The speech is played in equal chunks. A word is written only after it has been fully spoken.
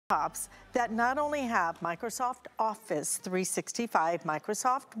laptops that not only have Microsoft Office 365,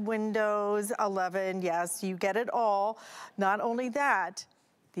 Microsoft Windows 11, yes, you get it all. Not only that,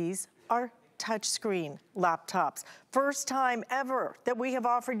 these are touchscreen laptops. First time ever that we have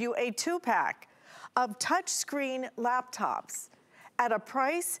offered you a 2-pack of touchscreen laptops at a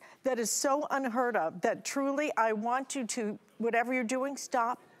price that is so unheard of that truly I want you to, whatever you're doing,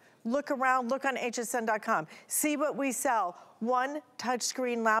 stop, look around, look on hsn.com, see what we sell one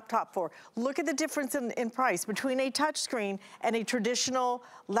touchscreen laptop for. Look at the difference in price between a touchscreen and a traditional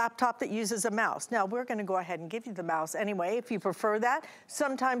laptop that uses a mouse. Now, we're gonna go ahead and give you the mouse anyway, if you prefer that.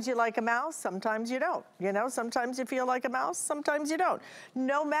 Sometimes you like a mouse, sometimes you don't. You know, sometimes you feel like a mouse, sometimes you don't.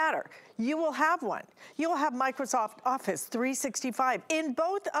 No matter, you will have one. You'll have Microsoft Office 365 in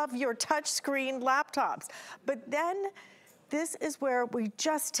both of your touchscreen laptops. But then, this is where we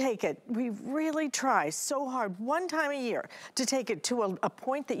just take it. We really try so hard one time a year to take it to a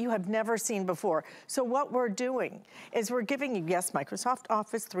point that you have never seen before. So what we're doing is we're giving you, yes, Microsoft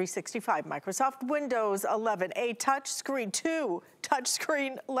Office 365, Microsoft Windows 11, a touch screen, 2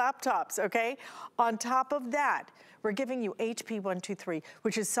 touchscreen laptops, okay? On top of that, we're giving you HP 123,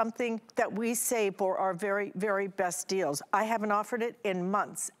 which is something that we save for our very, very best deals. I haven't offered it in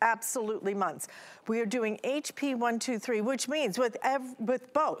months, absolutely months. We are doing HP 123, which means with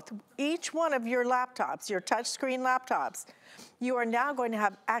both, each one of your laptops, your touchscreen laptops, you are now going to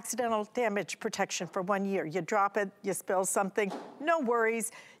have accidental damage protection for 1 year. You drop it, you spill something, no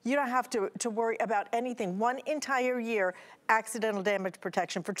worries. You don't have to worry about anything. 1 entire year, accidental damage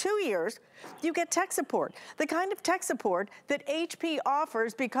protection. For 2 years, you get tech support. The kind of tech support that HP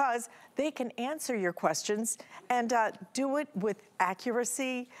offers because they can answer your questions and do it with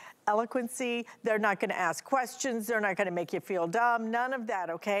accuracy, eloquency. They're not gonna ask questions. They're not gonna make you feel dumb. None of that,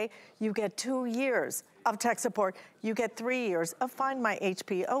 okay? You get 2 years of tech support. You get 3 years of Find My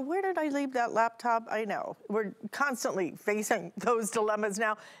HP. Oh, where did I leave that laptop? I know. We're constantly facing those dilemmas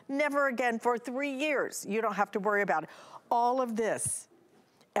now. Never again for 3 years. You don't have to worry about it. All of this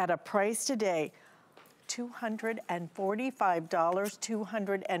at a price today, $245,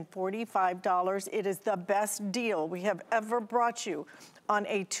 $245. It is the best deal we have ever brought you on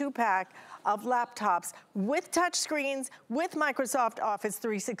a 2-pack of laptops with touchscreens, with Microsoft Office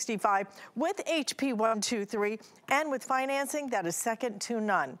 365, with HP 123, and with financing that is second to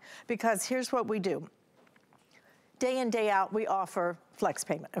none. Because here's what we do. Day in, day out, we offer flex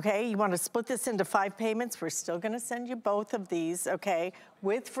payment, okay? You wanna split this into 5 payments, we're still gonna send you both of these, okay?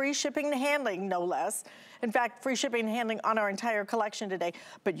 With free shipping and handling, no less. In fact, free shipping and handling on our entire collection today,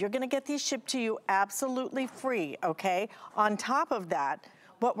 but you're gonna get these shipped to you absolutely free, okay? On top of that,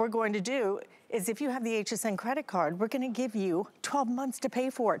 what we're going to do is if you have the HSN credit card, we're gonna give you 12 months to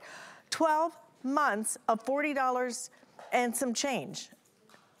pay for it. 12 months of $40 and some change.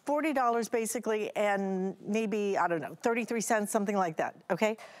 $40 basically, and maybe, I don't know, 33 cents, something like that,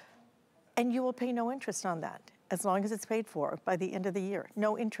 okay? And you will pay no interest on that, as long as it's paid for by the end of the year.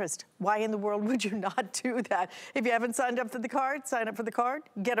 No interest. Why in the world would you not do that? If you haven't signed up for the card, sign up for the card,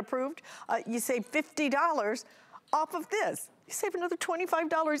 get approved. You save $50 off of this. You save another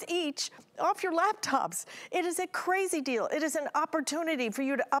 $25 each off your laptops. It is a crazy deal. It is an opportunity for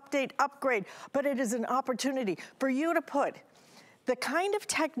you to update, upgrade, but it is an opportunity for you to put the kind of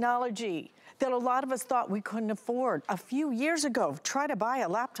technology that a lot of us thought we couldn't afford a few years ago. Try to buy a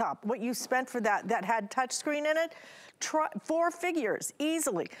laptop. What you spent for that had touchscreen in it, 4 figures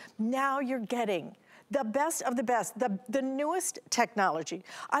easily. Now you're getting the best of the best, the newest technology.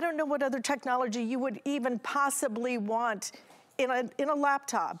 I don't know what other technology you would even possibly want in a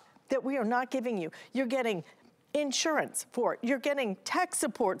laptop that we are not giving you. You're getting insurance for it. You're getting tech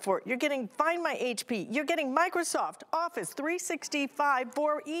support for it. You're getting Find My HP. You're getting Microsoft Office 365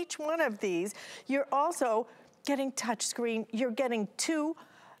 for each one of these. You're also getting touchscreen. You're getting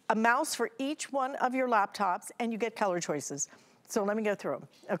a mouse for each one of your laptops, and you get color choices. So let me go through them,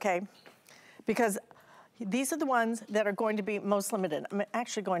 okay? Because these are the ones that are going to be most limited. I'm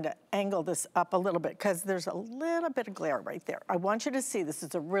actually going to angle this up a little bit because there's a little bit of glare right there. I want you to see this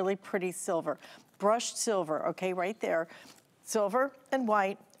is a really pretty silver, brushed silver, okay, right there. Silver and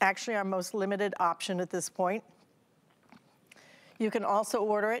white, actually our most limited option at this point. You can also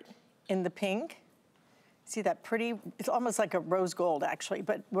order it in the pink. See that pretty, it's almost like a rose gold actually,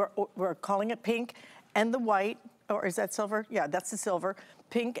 but we're calling it pink, and the white, or is that silver? Yeah, that's the silver.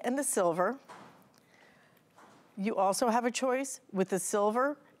 Pink and the silver. You also have a choice with the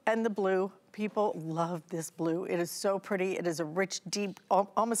silver and the blue. People love this blue. It is so pretty. It is a rich, deep,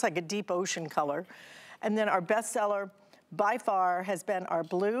 almost like a deep ocean color. And then our bestseller by far has been our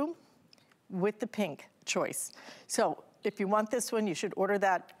blue with the pink choice. So if you want this one, you should order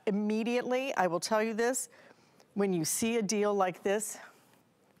that immediately. I will tell you this, when you see a deal like this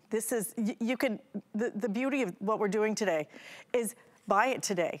is, you can, the beauty of what we're doing today is buy it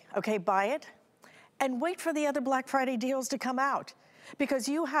today, okay? Buy it and wait for the other Black Friday deals to come out, because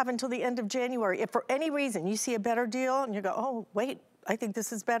you have until the end of January. If for any reason you see a better deal and you go, oh, wait, I think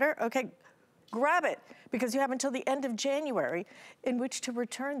this is better, okay, grab it, because you have until the end of January in which to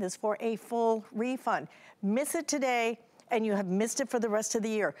return this for a full refund. Miss it today, and you have missed it for the rest of the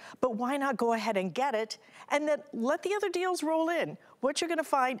year. But why not go ahead and get it, and then let the other deals roll in? What you're gonna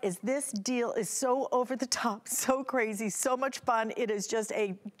find is this deal is so over the top, so crazy, so much fun. It is just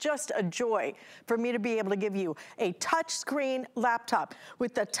a joy for me to be able to give you a touchscreen laptop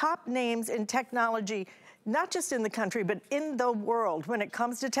with the top names in technology, not just in the country, but in the world. When it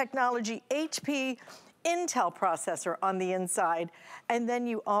comes to technology, HP, Intel processor on the inside, and then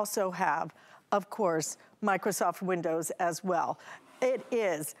you also have, of course, Microsoft Windows as well. It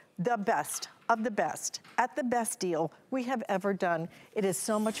is the best of the best at the best deal we have ever done. It is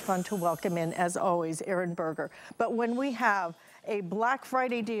so much fun to welcome in, as always, Aaron Berger. But when we have a Black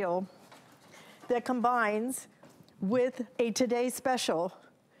Friday deal that combines with a Today Special,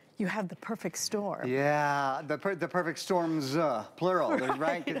 you have the perfect storm. Yeah, the perfect storms, plural,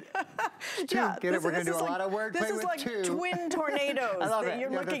 right? Yeah, get it? We're gonna do a lot of word play with two. This is like twin tornadoes that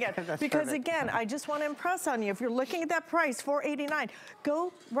you're looking at. Because perfect. Again, I just want to impress on you, if you're looking at that price, $489,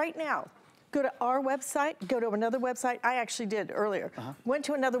 go right now. Go to our website, go to another website. I actually did earlier. Went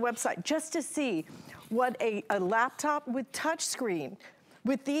to another website just to see what a laptop with touchscreen,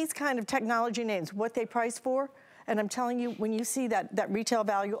 with these kind of technology names, what they price for. And I'm telling you, when you see that retail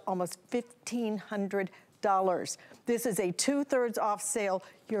value, almost $1,500. This is a 2/3 off sale.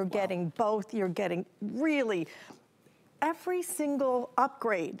 You're getting both. You're getting really every single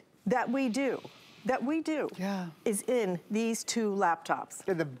upgrade that we do is in these two laptops.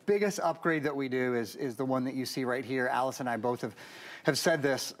 Yeah, the biggest upgrade that we do is the one that you see right here. Alice and I both have said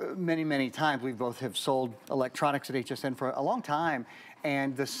this many, many times. We both have sold electronics at HSN for a long time.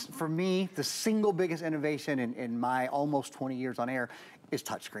 And this, for me, the single biggest innovation in my almost 20 years on air is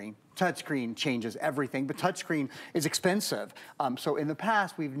touchscreen. Touchscreen changes everything, but touchscreen is expensive. So in the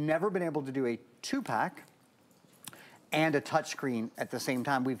past, we've never been able to do a 2-pack and a touchscreen at the same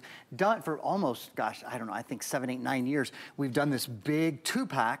time. We've done for almost, gosh, I don't know, I think 7, 8, 9 years, we've done this big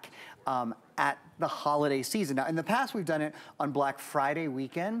 2-pack at the holiday season. Now, in the past, we've done it on Black Friday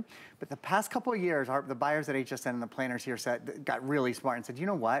weekend, but the past couple of years, the buyers at HSN and the planners here got really smart and said, you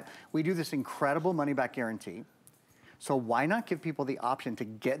know what? We do this incredible money-back guarantee, so why not give people the option to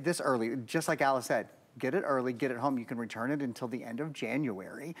get this early? Just like Alice said, get it early, get it home. You can return it until the end of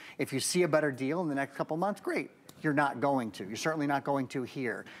January. If you see a better deal in the next couple months, great. You're not going to. You're certainly not going to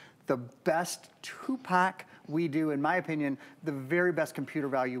here. The best 2-pack we do, in my opinion, the very best computer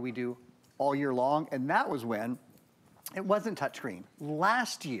value we do all year long, and that was when it wasn't touchscreen.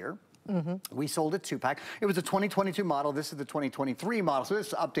 Last year, we sold a 2-pack. It was a 2022 model. This is the 2023 model, so this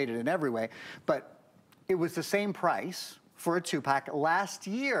is updated in every way, but it was the same price for a 2-pack. Last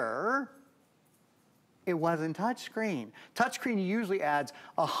year, it wasn't touchscreen. Touchscreen usually adds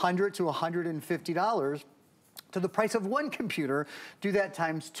 $100 to $150 to the price of one computer. Do that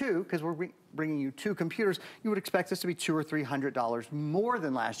times 2, because we're bringing you 2 computers. You would expect this to be $200 or $300 more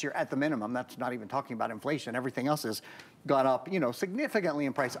than last year at the minimum. That's not even talking about inflation. Everything else has gone up, you know, significantly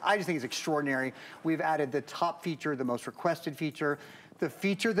in price. I just think it's extraordinary. We've added the top feature, the most requested feature, the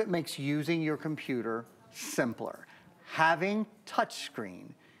feature that makes using your computer simpler. Having touchscreen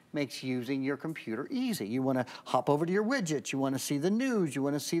makes using your computer easy. You wanna hop over to your widgets, you wanna see the news, you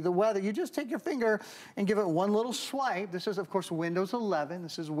wanna see the weather, you just take your finger and give it one little swipe. This is, of course, Windows 11.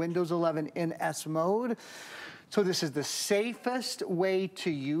 This is Windows 11 in S mode. So this is the safest way to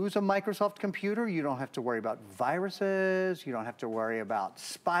use a Microsoft computer. You don't have to worry about viruses, you don't have to worry about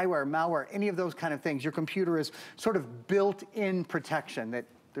spyware, malware, any of those kind of things. Your computer is sort of built-in protection that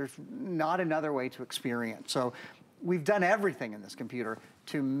there's not another way to experience. So we've done everything in this computer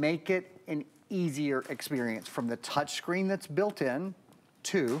to make it an easier experience, from the touch screen that's built in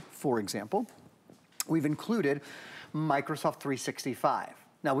to, for example, we've included Microsoft 365.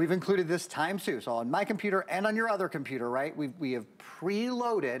 Now, we've included this times 2, so on my computer and on your other computer, right? We have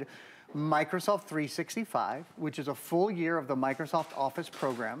preloaded Microsoft 365, which is a full year of the Microsoft Office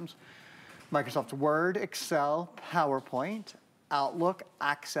programs, Microsoft Word, Excel, PowerPoint, Outlook,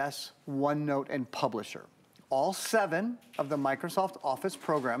 Access, OneNote, and Publisher. All 7 of the Microsoft Office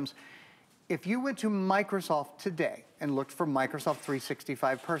programs. If you went to Microsoft today and looked for Microsoft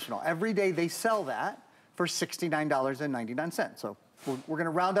 365 Personal, every day they sell that for $69.99. So we're gonna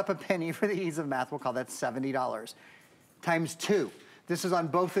round up a penny for the ease of math. We'll call that $70. times 2. This is on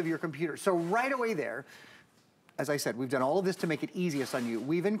both of your computers. So right away there, as I said, we've done all of this to make it easiest on you.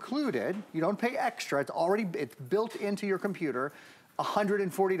 We've included, you don't pay extra, it's built into your computer,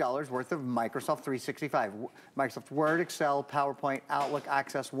 $140 worth of Microsoft 365. Microsoft Word, Excel, PowerPoint, Outlook,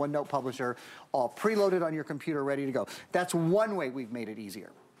 Access, OneNote Publisher, all preloaded on your computer, ready to go. That's one way we've made it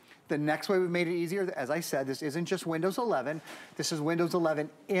easier. The next way we've made it easier, as I said, this isn't just Windows 11. This is Windows 11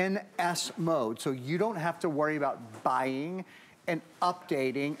 in S mode. So you don't have to worry about buying and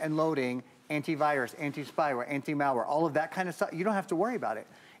updating and loading antivirus, anti-spyware, anti-malware, all of that kind of stuff. You don't have to worry about it.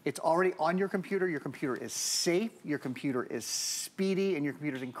 It's already on your computer. Your computer is safe. Your computer is speedy, and your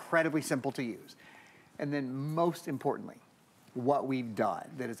computer is incredibly simple to use. And then most importantly, what we've done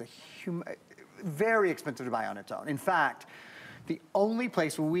that is very expensive to buy on its own. In fact, the only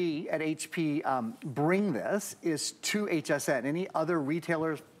place we at HP bring this is to HSN. Any other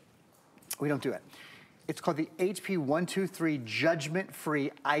retailers, we don't do it. It's called the HP 123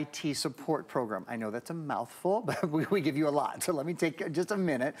 Judgment-Free IT Support Program. I know that's a mouthful, but we give you a lot. So let me take just a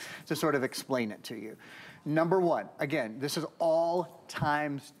minute to sort of explain it to you. Number one, again, this is all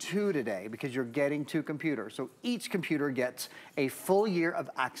times 2 today because you're getting 2 computers. So each computer gets a full year of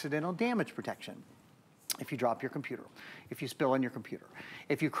accidental damage protection. If you drop your computer, if you spill on your computer,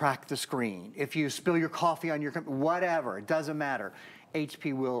 if you crack the screen, if you spill your coffee on your computer, whatever, it doesn't matter.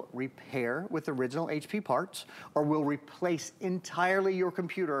 HP will repair with original HP parts or will replace entirely your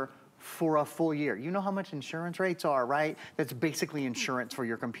computer for a full year. You know how much insurance rates are, right? That's basically insurance for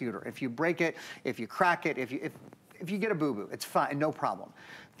your computer. If you break it, if you crack it, if you get a boo-boo, it's fine, no problem.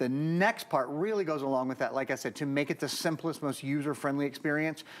 The next part really goes along with that, like I said, to make it the simplest, most user-friendly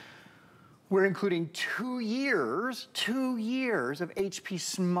experience. We're including 2 years of HP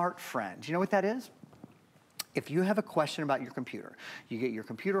Smart Friend. You know what that is? If you have a question about your computer, you get your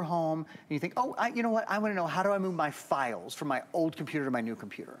computer home and you think, oh, you know what? I want to know, how do I move my files from my old computer to my new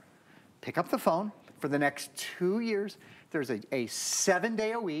computer? Pick up the phone. For the next 2 years, there's a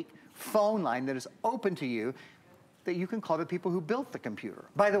 7-day-a-week phone line that is open to you that you can call the people who built the computer.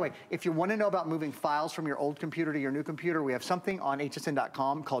 By the way, if you want to know about moving files from your old computer to your new computer, we have something on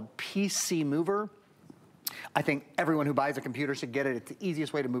hsn.com called PC Mover. I think everyone who buys a computer should get it. It's the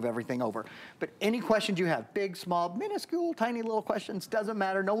easiest way to move everything over. But any questions you have, big, small, minuscule, tiny little questions, doesn't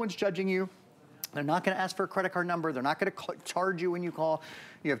matter. No one's judging you. They're not going to ask for a credit card number. They're not going to charge you when you call.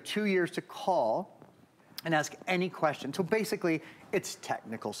 You have 2 years to call and ask any question. So basically, it's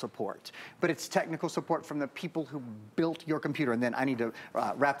technical support. But it's technical support from the people who built your computer. And then I need to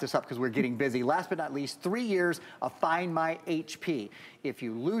wrap this up because we're getting busy. Last but not least, 3 years of Find My HP. If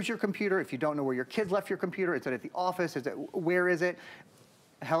you lose your computer, if you don't know where your kids left your computer, is it at the office? Where is it?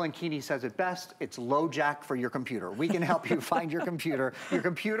 Helen Keeney says it best, it's LoJack for your computer. We can help you find your computer, your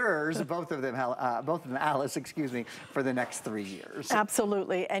computers, both of them, Alice, excuse me, for the next 3 years.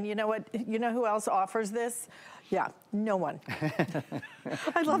 Absolutely, and you know what, you know who else offers this? Yeah, no one.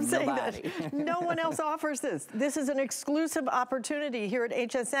 I love saying that. No one else offers this. This is an exclusive opportunity here at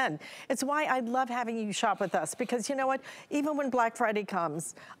HSN. It's why I love having you shop with us because you know what? Even when Black Friday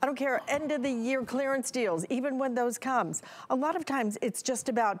comes, I don't care, end of the year clearance deals, even when those comes, a lot of times it's just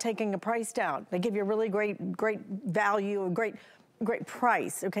about taking a price down. They give you a really great value, a great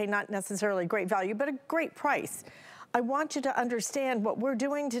price, okay? Not necessarily great value, but a great price. I want you to understand what we're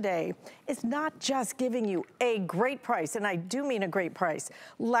doing today is not just giving you a great price, and I do mean a great price.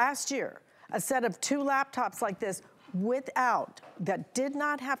 Last year, a set of 2 laptops like this that did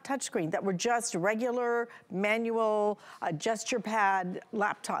not have touchscreen, that were just regular manual gesture pad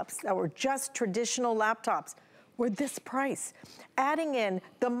laptops, that were just traditional laptops, were this price. Adding in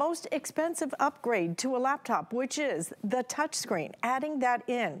the most expensive upgrade to a laptop, which is the touchscreen, adding that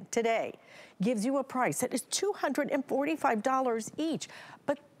in today gives you a price that is $245 each.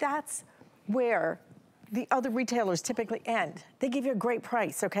 But that's where the other retailers typically end. They give you a great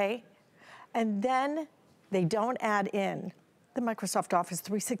price, okay? And then they don't add in the Microsoft Office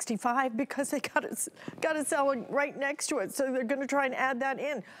 365 because they got it selling right next to it. So they're gonna try and add that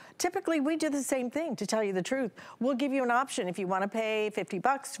in. Typically, we do the same thing, to tell you the truth. We'll give you an option. If you wanna pay 50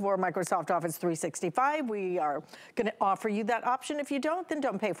 bucks for Microsoft Office 365, we are gonna offer you that option. If you don't, then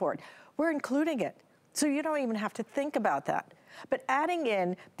don't pay for it. We're including it. So you don't even have to think about that. But adding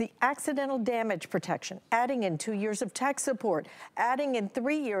in the accidental damage protection, adding in 2 years of tech support, adding in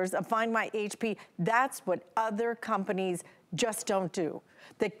 3 years of Find My HP, that's what other companies just don't do.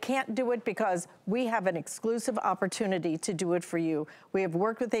 that can't do it because we have an exclusive opportunity to do it for you. We have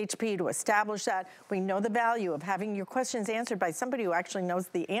worked with HP to establish that. We know the value of having your questions answered by somebody who actually knows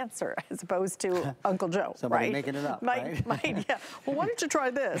the answer as opposed to Uncle Joe, Somebody right? making it up, might, right? yeah. Well, why don't you try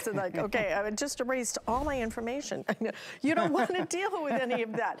this? And like, okay, I just erased all my information. You don't want to deal with any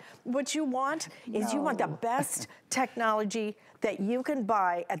of that. What you want is you want the best technology that you can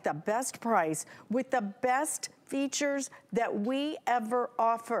buy at the best price with the best features that we ever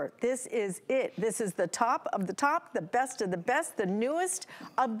offer. This is it. This is the top of the top, the best of the best, the newest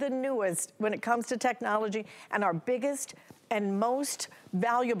of the newest when it comes to technology, and our biggest and most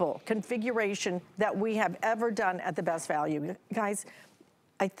valuable configuration that we have ever done at the best value. Guys,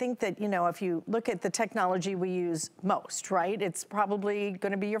 I think that, you know, if you look at the technology we use most, right? It's probably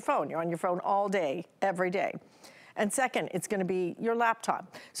gonna be your phone. You're on your phone all day, every day. And second, it's gonna be your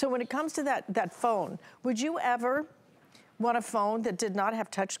laptop. So when it comes to that phone, would you ever want a phone that did not have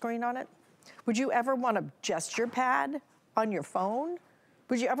touchscreen on it? Would you ever want a gesture pad on your phone?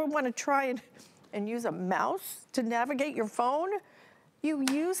 Would you ever want to try and use a mouse to navigate your phone? You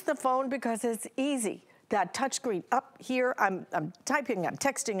use the phone because it's easy. That touchscreen up here, I'm typing, I'm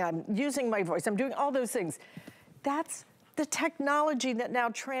texting, I'm using my voice, I'm doing all those things. That's the technology that now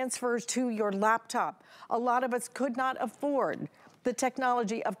transfers to your laptop. A lot of us could not afford the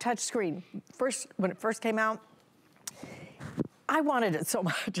technology of touchscreen. When it first came out, I wanted it so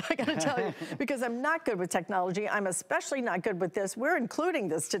much, I gotta tell you, because I'm not good with technology. I'm especially not good with this. We're including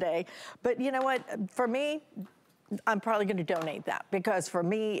this today, but you know what? For me, I'm probably gonna donate that because for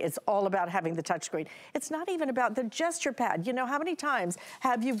me, it's all about having the touchscreen. It's not even about the gesture pad. You know, how many times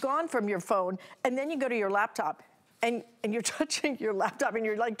have you gone from your phone and then you go to your laptop and you're touching your laptop and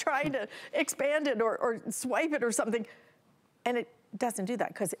you're like trying to expand it or swipe it or something, and it doesn't do that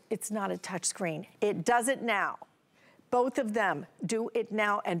because it's not a touch screen. It does it now. Both of them do it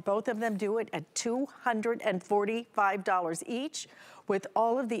now, and both of them do it at $245 each with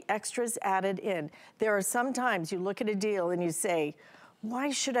all of the extras added in. There are some times you look at a deal and you say,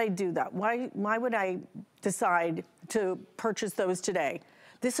 why should I do that? Why would I decide to purchase those today?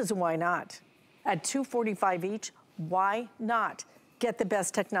 This is why not. At $245 each, why not get the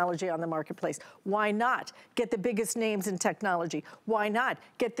best technology on the marketplace? Why not get the biggest names in technology? Why not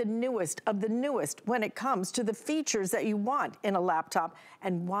get the newest of the newest when it comes to the features that you want in a laptop?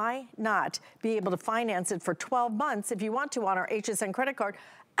 And why not be able to finance it for 12 months if you want to on our HSN credit card,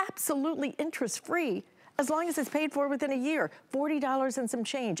 absolutely interest-free, as long as it's paid for within a year, $40 and some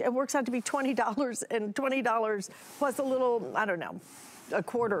change. It works out to be $20 and $20 plus a little, I don't know, a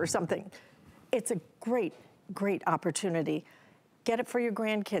quarter or something. It's a great, great opportunity. Get it for your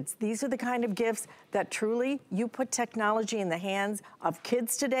grandkids. These are the kind of gifts that truly you put technology in the hands of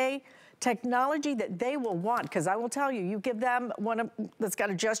kids today, technology that they will want, because I will tell you, you give them one that's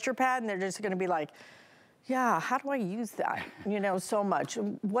got a gesture pad and they're just gonna be like, yeah, how do I use that? You know, so much.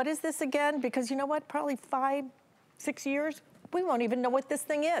 What is this again? Because you know what, probably 5, 6 years, we won't even know what this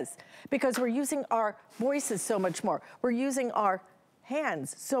thing is because we're using our voices so much more. We're using our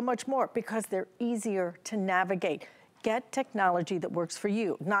hands so much more because they're easier to navigate. Get technology that works for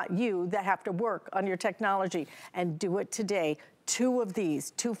you, not you that have to work on your technology, and do it today. 2 of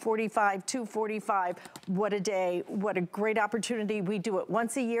these, $245. What a day, what a great opportunity. We do it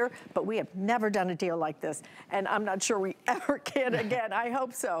once a year, but we have never done a deal like this. And I'm not sure we ever can again, I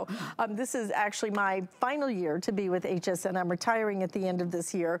hope so. This is actually my final year to be with HSN. I'm retiring at the end of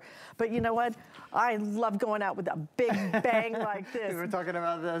this year. But you know what? I love going out with a big bang like this. We were talking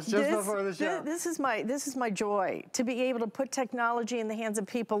about this just before the show. This is my joy, to be able to put technology in the hands of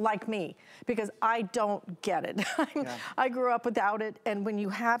people like me, because I don't get it. Yeah. I grew up without it, and when you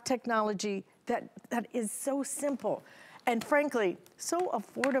have technology that is so simple and frankly so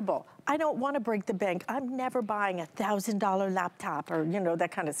affordable, I don't want to break the bank. I'm never buying a $1,000 laptop or, you know,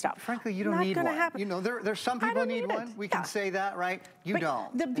 that kind of stuff. Frankly, you don't need one. Happen. You know, there's some people need one. We can say that, right? You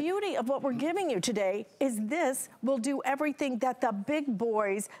don't. The beauty of what we're giving you today is this will do everything that the big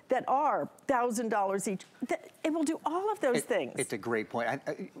boys that are $1,000 each, it will do all of those things. It's a great point.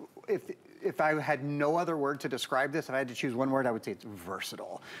 If I had no other word to describe this, if I had to choose one word, I would say it's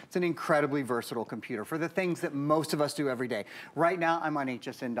versatile. It's an incredibly versatile computer for the things that most of us do every day. Right now, I'm on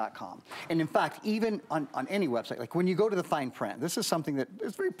hsn.com. And in fact, even on any website, like when you go to the fine print, this is something that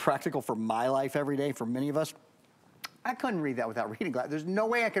is very practical for my life every day, for many of us. I couldn't read that without reading glasses. There's no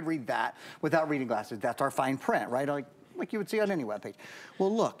way I could read that without reading glasses. That's our fine print, right? Like you would see on any webpage.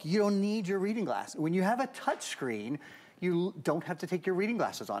 Well, look, you don't need your reading glasses. When you have a touch screen, You don't have to take your reading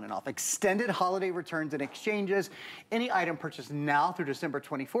glasses on and off. Extended holiday returns and exchanges. Any item purchased now through December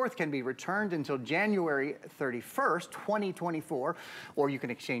 24th can be returned until January 31st, 2024, or you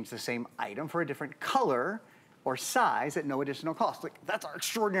can exchange the same item for a different color or size at no additional cost. Like, that's our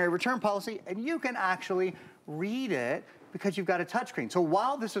extraordinary return policy, and you can actually read it because you've got a touchscreen. So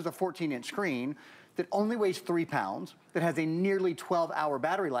while this is a 14-inch screen that only weighs 3 pounds, that has a nearly 12-hour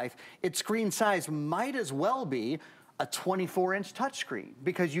battery life, its screen size might as well be a 24-inch touchscreen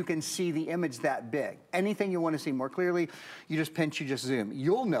because you can see the image that big. Anything you want to see more clearly, you just pinch, you just zoom.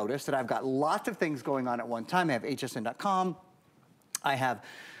 You'll notice that I've got lots of things going on at one time. I have hsn.com. I have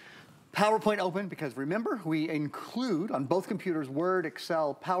PowerPoint open because remember, we include on both computers Word,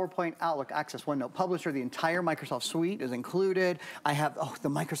 Excel, PowerPoint, Outlook, Access, OneNote, Publisher. The entire Microsoft suite is included. I have the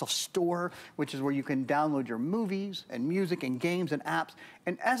Microsoft Store, which is where you can download your movies and music and games and apps.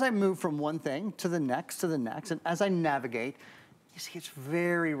 And as I move from one thing to the next, and as I navigate, you see it's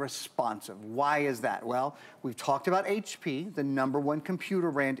very responsive. Why is that? Well, we've talked about HP, the #1 computer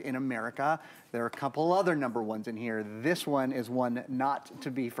brand in America. There are a couple other #1s in here. This one is one not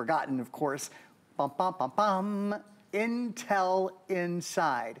to be forgotten, of course. Bum, bum, bum, bum. Intel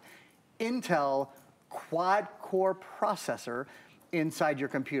Inside. Intel quad-core processor inside your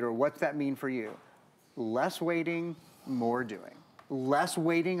computer. What's that mean for you? Less waiting, more doing. Less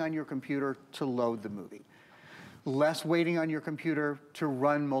waiting on your computer to load the movie. Less waiting on your computer to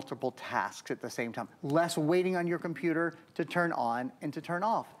run multiple tasks at the same time. Less waiting on your computer to turn on and to turn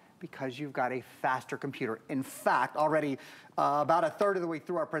off because you've got a faster computer. In fact, already about a third of the way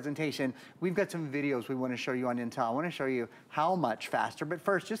through our presentation, we've got some videos we want to show you on Intel. I want to show you how much faster, but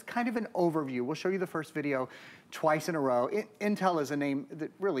first, just kind of an overview. We'll show you the first video twice in a row. Intel is a name that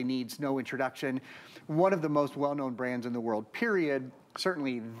really needs no introduction. One of the most well-known brands in the world, period.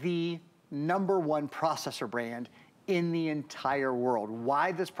 Certainly the #1 processor brand in the entire world.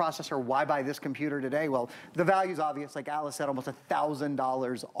 Why this processor? Why buy this computer today? Well, the value's obvious. Like Alice said, almost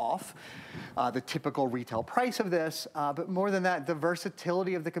 $1,000 off the typical retail price of this. But more than that, the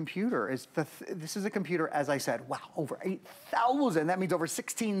versatility of the computer is this is a computer, as I said, wow, over 8,000. That means over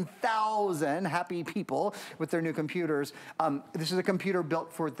 16,000 happy people with their new computers. This is a computer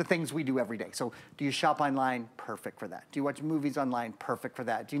built for the things we do every day. So do you shop online? Perfect for that. Do you watch movies online? Perfect for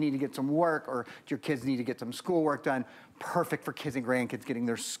that. Do you need to get some work, or do your kids need to get some schoolwork done? Perfect for kids and grandkids getting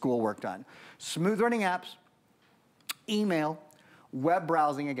their schoolwork done. Smooth running apps, email, web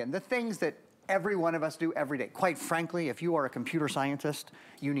browsing, again, the things that every one of us do every day. Quite frankly, if you are a computer scientist,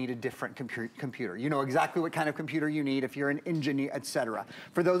 you need a different computer. You know exactly what kind of computer you need if you're an engineer, etc.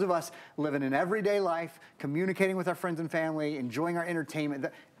 For those of us living an everyday life, communicating with our friends and family, enjoying our entertainment,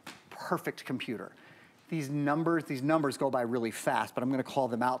 the perfect computer. These numbers go by really fast, but I'm going to call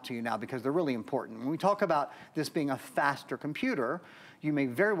them out to you now because they're really important. When we talk about this being a faster computer, you may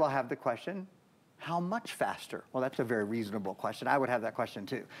very well have the question, how much faster? Well, that's a very reasonable question. I would have that question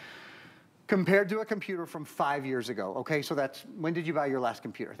too. Compared to a computer from 5 years ago, okay, so that's, when did you buy your last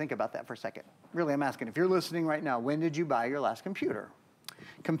computer? Think about that for a second. Really, I'm asking, if you're listening right now, when did you buy your last computer?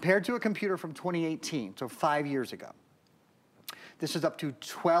 Compared to a computer from 2018, so 5 years ago, this is up to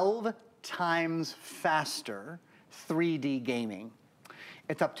 12 times faster 3D gaming.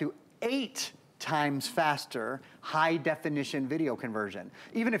 It's up to 8 times faster high definition video conversion.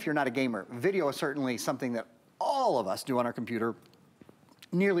 Even if you're not a gamer, video is certainly something that all of us do on our computer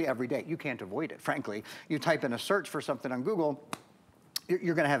nearly every day. You can't avoid it, frankly. You type in a search for something on Google,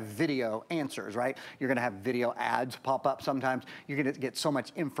 you're going to have video answers, right? You're going to have video ads pop up sometimes. You're going to get so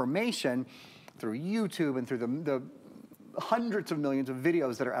much information through YouTube and through the hundreds of millions of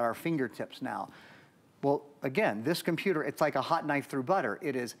videos that are at our fingertips now. Well, again, this computer, it's like a hot knife through butter.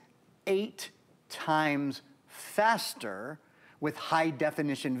 It is 8 times faster with high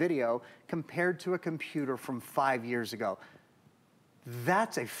definition video compared to a computer from 5 years ago.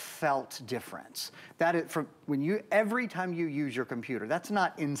 That's a felt difference. That is from every time you use your computer, that's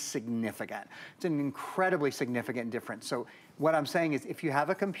not insignificant. It's an incredibly significant difference. So what I'm saying is, if you have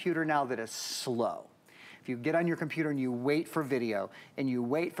a computer now that is slow, if you get on your computer and you wait for video, and you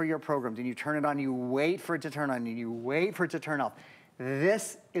wait for your programs, and you turn it on, you wait for it to turn on, and you wait for it to turn off,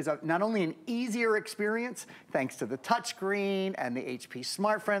 this is not only an easier experience, thanks to the touchscreen and the HP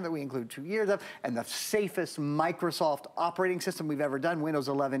Smart Friend that we include 2 years of, and the safest Microsoft operating system we've ever done, Windows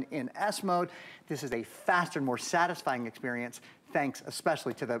 11 in S mode. This is a faster and more satisfying experience, thanks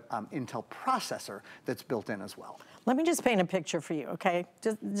especially to the Intel processor that's built in as well. Let me just paint a picture for you, okay?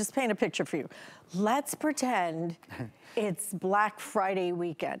 Just paint a picture for you. Let's pretend it's Black Friday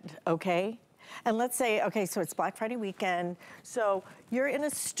weekend, okay? And let's say, okay, so it's Black Friday weekend. So you're in a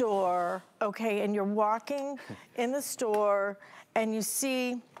store, okay, and you're walking in the store and you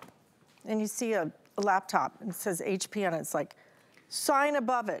see a laptop and it says HP on it. It's like, sign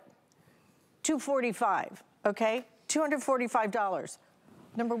above it, $245, okay? $245.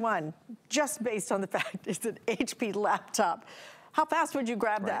 Number one, just based on the fact it's an HP laptop. How fast would you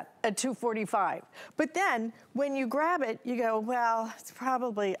grab that at $245? But then when you grab it, you go, well, it's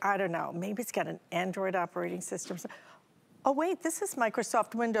probably, I don't know, maybe it's got an Android operating system. Oh wait, this is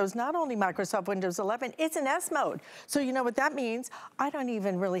Microsoft Windows, not only Microsoft Windows 11, it's in S mode. So you know what that means? I don't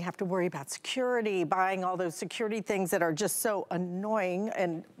even really have to worry about security, buying all those security things that are just so annoying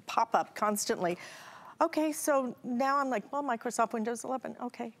and pop up constantly. Okay, so now I'm like, well, Microsoft Windows 11,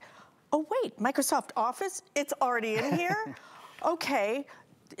 okay. Oh wait, Microsoft Office, it's already in here? Okay,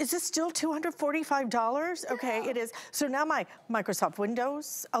 is this still $245? Okay, it is. So now my Microsoft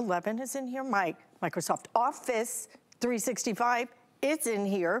Windows 11 is in here, my Microsoft Office 365, it's in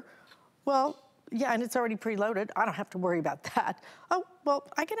here. Well, yeah, and it's already preloaded. I don't have to worry about that. Oh, well,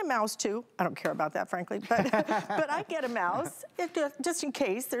 I get a mouse too. I don't care about that, frankly, but, but I get a mouse just in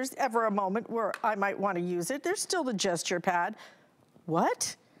case there's ever a moment where I might want to use it. There's still the gesture pad.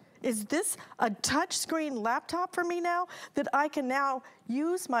 What? Is this a touchscreen laptop for me now that I can now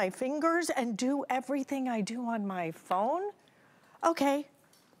use my fingers and do everything I do on my phone? Okay,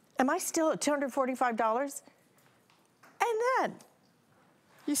 am I still at $245? And then,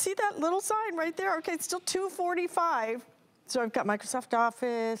 you see that little sign right there? Okay, it's still $245. So I've got Microsoft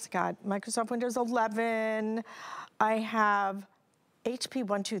Office, got Microsoft Windows 11. I have HP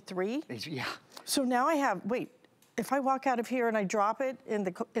 123. Yeah. So now I have, wait, if I walk out of here and I drop it in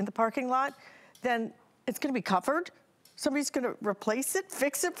the parking lot, then it's gonna be covered. Somebody's gonna replace it,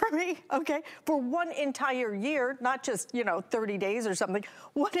 fix it for me, okay? For one entire year, not just, 30 days or something,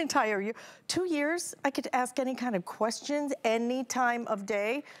 one entire year. 2 years, I could ask any kind of questions any time of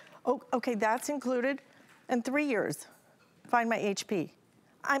day. Oh, okay, that's included. And 3 years, find my HP.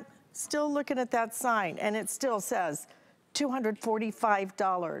 I'm still looking at that sign and it still says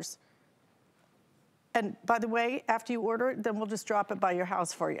 $245. And by the way, after you order it, then we'll just drop it by your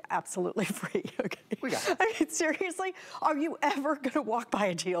house for you, absolutely free, okay? We got it. I mean, seriously, are you ever gonna walk by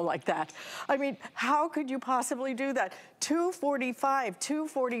a deal like that? I mean, how could you possibly do that?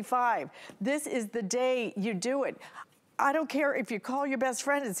 $245. This is the day you do it. I don't care if you call your best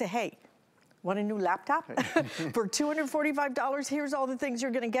friend and say, hey, want a new laptop? For $245, here's all the things you're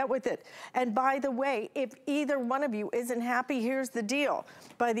gonna get with it. And by the way, if either one of you isn't happy, here's the deal.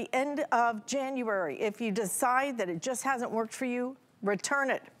 By the end of January, if you decide that it just hasn't worked for you, return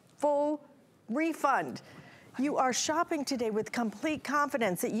it, full refund. You are shopping today with complete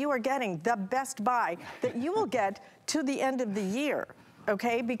confidence that you are getting the best buy that you will get to the end of the year,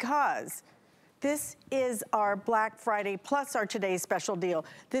 okay? Because this is our Black Friday plus our today's special deal.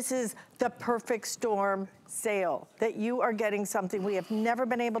 This is the perfect storm sale that you are getting something we have never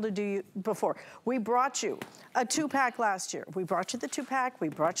been able to do before. We brought you a 2-pack last year. We brought you the 2-pack, we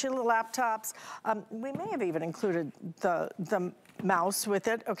brought you the laptops. We may have even included the mouse with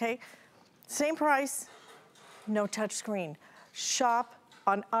it, okay? Same price, no touch screen. Shop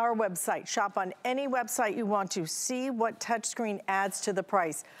on our website. Shop on any website you want to. See what touchscreen adds to the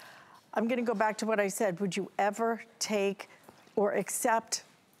price. I'm gonna go back to what I said. Would you ever take or accept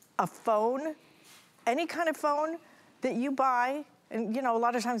a phone, any kind of phone that you buy? And a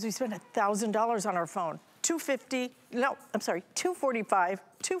lot of times we spend $1,000 on our phone.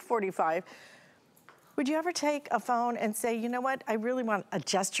 $245. Would you ever take a phone and say, you know what, I really want a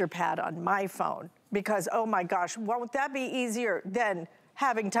gesture pad on my phone because, oh my gosh, won't that be easier than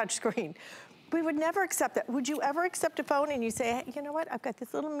having touchscreen? We would never accept that. Would you ever accept a phone and you say, hey, you know what, I've got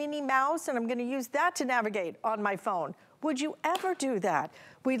this little mini mouse and I'm gonna use that to navigate on my phone? Would you ever do that?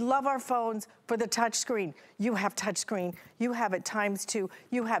 We love our phones for the touch screen. You have touch screen, you have it ×2,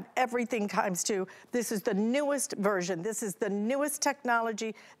 you have everything ×2. This is the newest version. This is the newest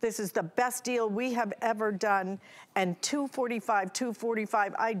technology. This is the best deal we have ever done. And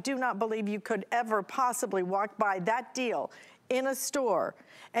 $245, I do not believe you could ever possibly walk by that deal in a store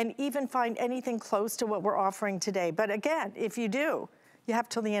and even find anything close to what we're offering today. But again, if you do, you have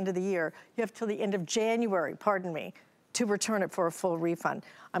till the end of the year. You have till the end of January, pardon me, to return it for a full refund.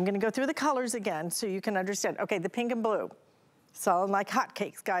 I'm gonna go through the colors again so you can understand. Okay, the pink and blue, selling like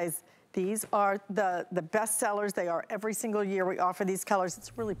hotcakes, guys. These are the best sellers. They are every single year we offer these colors.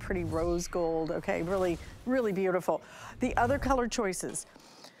 It's really pretty rose gold, okay? Really, really beautiful. The other color choices,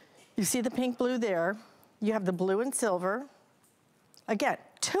 you see the pink blue there. You have the blue and silver. Again,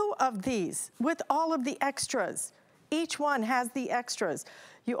 2 of these with all of the extras. Each one has the extras.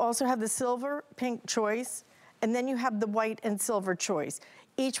 You also have the silver pink choice, and then you have the white and silver choice.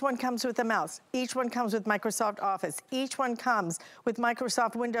 Each one comes with a mouse. Each one comes with Microsoft Office. Each one comes with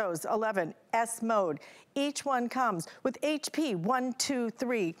Microsoft Windows 11 S mode. Each one comes with HP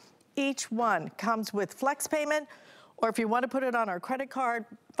 123. Each one comes with flex payment, or if you want to put it on our credit card,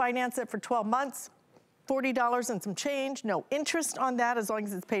 finance it for 12 months, $40 and some change, no interest on that as long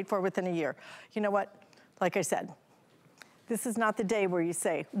as it's paid for within a year. You know what? Like I said, this is not the day where you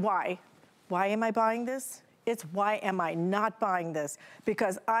say, why? Why am I buying this? It's why am I not buying this?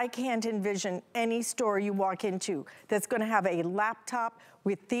 Because I can't envision any store you walk into that's gonna have a laptop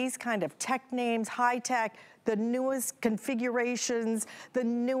with these kind of tech names, high tech, the newest configurations, the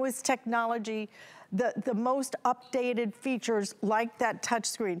newest technology, the most updated features like that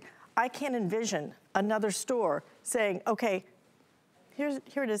touchscreen. I can't envision another store saying, okay, here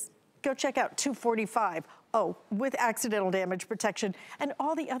it is, go check out $245. Oh, with accidental damage protection and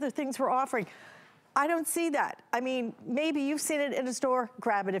all the other things we're offering. I don't see that. I mean, maybe you've seen it in a store,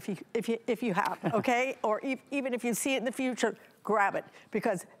 grab it if you have, okay? Or even if you see it in the future, grab it,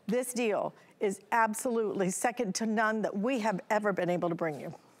 because this deal is absolutely second to none that we have ever been able to bring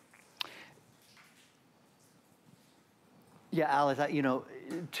you. Yeah, Alice, you know,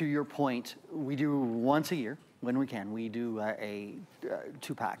 to your point, we do once a year, when we can, we do a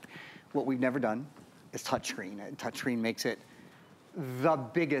two-pack. What we've never done is touchscreen. Touchscreen makes it the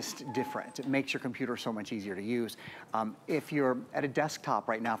biggest difference. It makes your computer so much easier to use. If you're at a desktop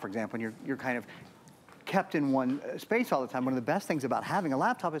right now, for example, and you're kind of kept in one space all the time, one of the best things about having a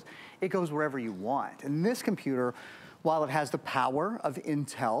laptop is it goes wherever you want. And this computer, while it has the power of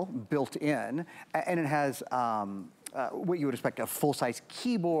Intel built in, and it has what you would expect, a full-size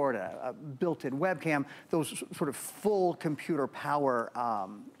keyboard, a built-in webcam, those sort of full computer power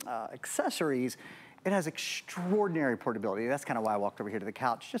accessories, it has extraordinary portability. That's kind of why I walked over here to the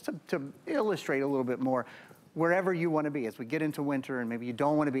couch, just to illustrate a little bit more wherever you want to be. As we get into winter and maybe you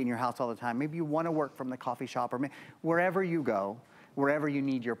don't want to be in your house all the time, maybe you want to work from the coffee shop, or wherever you go, wherever you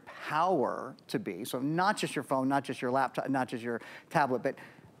need your power to be. So not just your phone, not just your laptop, not just your tablet, but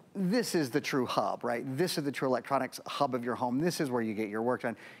this is the true hub, right? This is the true electronics hub of your home. This is where you get your work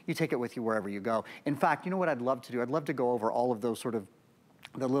done. You take it with you wherever you go. In fact, you know what I'd love to do? I'd love to go over all of those sort of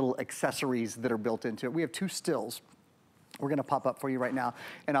the little accessories that are built into it. We have two stills we're gonna pop up for you right now,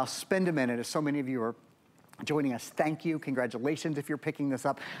 and I'll spend a minute, as so many of you are joining us. Thank you, congratulations if you're picking this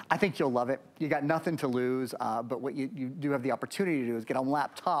up. I think you'll love it. You got nothing to lose, but what you do have the opportunity to do is get on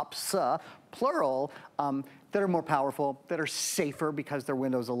laptops, plural, that are more powerful, that are safer because they're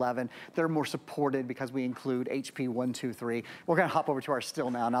Windows 11, that are more supported because we include HP 123. We're gonna hop over to our still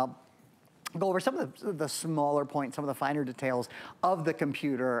now, and I'll go over some of the smaller points, some of the finer details of the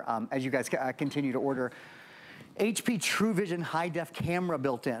computer as you guys continue to order. HP True Vision high def camera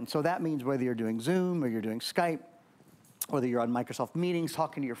built in. So that means whether you're doing Zoom or you're doing Skype, whether you're on Microsoft meetings,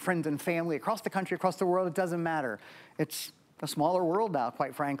 talking to your friends and family across the country, across the world, it doesn't matter. It's a smaller world now,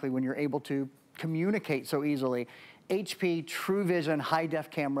 quite frankly, when you're able to communicate so easily. HP True Vision high def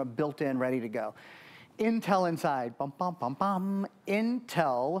camera built in, ready to go. Intel inside, bum, bum, bum, bum.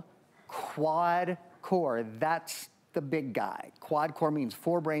 Intel quad core, that's the big guy. Quad core means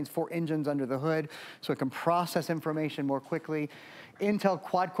 4 brains, 4 engines under the hood, so it can process information more quickly. Intel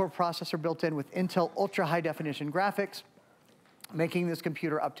quad core processor built in with Intel ultra high definition graphics, making this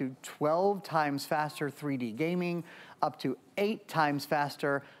computer up to 12 times faster 3D gaming, up to 8 times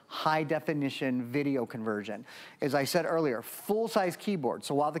faster high definition video conversion. As I said earlier, full size keyboard.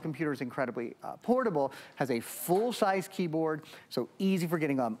 So while the computer is incredibly portable, has a full size keyboard, so easy for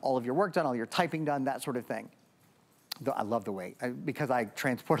getting all of your work done, all your typing done, that sort of thing. I love the weight, because I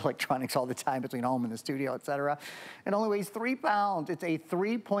transport electronics all the time between home and the studio, et cetera. It only weighs 3 pounds. It's a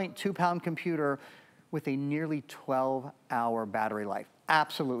 3.2 pound computer with a nearly 12-hour battery life.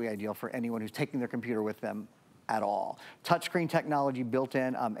 Absolutely ideal for anyone who's taking their computer with them at all. Touchscreen technology built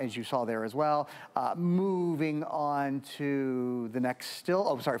in, as you saw there as well. Moving on to the next still,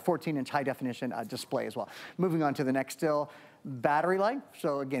 14-inch high definition display as well. Moving on to the next still. Battery life,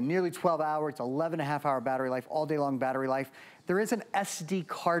 so again, nearly 12 hours, 11.5-hour battery life, all day long battery life. There is an SD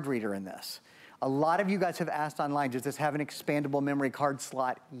card reader in this. A lot of you guys have asked online, does this have an expandable memory card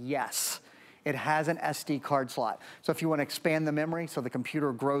slot? Yes, it has an SD card slot. So if you want to expand the memory so the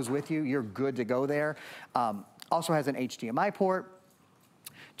computer grows with you, you're good to go there. Also has an HDMI port,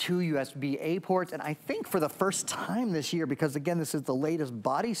 2 USB-A ports, and I think for the first time this year, because again, this is the latest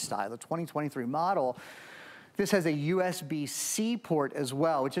body style, the 2023 model, this has a USB-C port as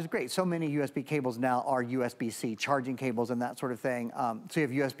well, which is great. So many USB cables now are USB-C, charging cables and that sort of thing. So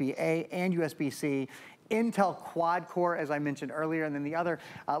you have USB-A and USB-C Intel quad core, as I mentioned earlier, and then the other,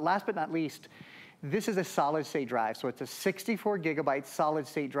 last but not least, this is a solid state drive. So it's a 64 gigabyte solid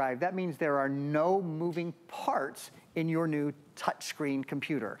state drive. That means there are no moving parts in your new touchscreen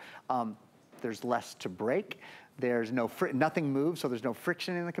computer. There's less to break. There's nothing moves, so there's no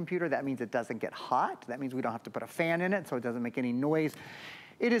friction in the computer. That means it doesn't get hot. That means we don't have to put a fan in it, so it doesn't make any noise.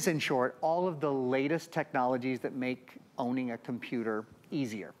 It is, in short, all of the latest technologies that make owning a computer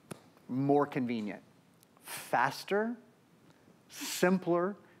easier, more convenient, faster,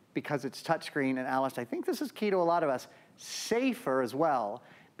 simpler, because it's touchscreen. And Alice, I think this is key to a lot of us, safer as well,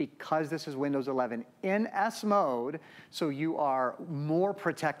 because this is Windows 11 in S mode, so you are more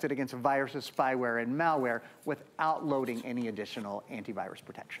protected against viruses, spyware, and malware without loading any additional antivirus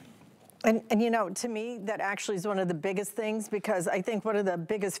protection. And you know, to me, that actually is one of the biggest things, because I think one of the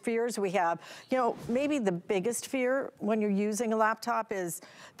biggest fears we have, you know, maybe the biggest fear when you're using a laptop is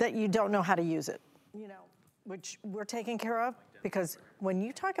that you don't know how to use it, you know, which we're taking care of, because when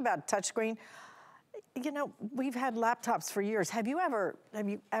you talk about touchscreen, you know, we've had laptops for years. Have you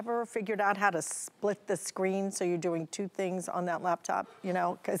ever figured out how to split the screen so you're doing two things on that laptop, you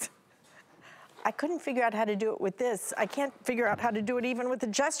know, because I couldn't figure out how to do it with this. I can't figure out how to do it even with the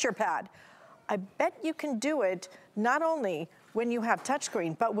gesture pad. I bet you can do it not only when you have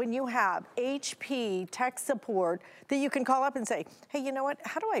touchscreen, but when you have HP tech support that you can call up and say, hey, you know what,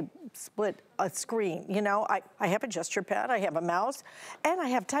 how do I split a screen? You know, I have a gesture pad, I have a mouse, and I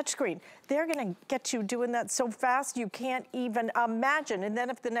have touchscreen. They're gonna get you doing that so fast you can't even imagine. And then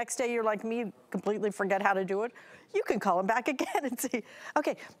if the next day you're like me, you completely forget how to do it, you can call them back again and say,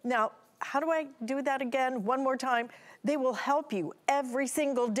 okay, now, how do I do that again? One more time. They will help you every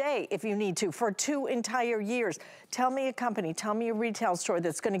single day if you need to for 2 entire years. Tell me a company, tell me a retail store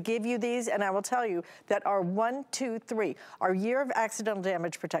that's gonna give you these, and I will tell you that our 1, 2, 3, our year of accidental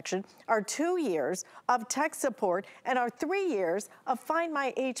damage protection, our 2 years of tech support, and our 3 years of Find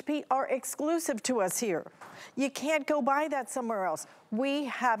My HP are exclusive to us here. You can't go buy that somewhere else. We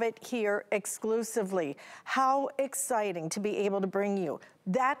have it here exclusively. How exciting to be able to bring you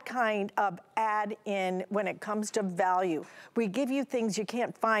that kind of add-in when it comes to value. We give you things you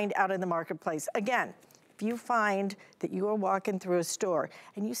can't find out in the marketplace. Again, if you find that you are walking through a store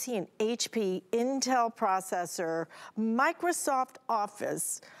and you see an HP Intel processor, Microsoft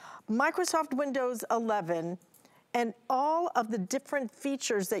Office, Microsoft Windows 11, and all of the different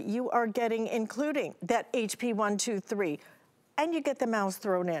features that you are getting, including that HP 123, and you get the mouse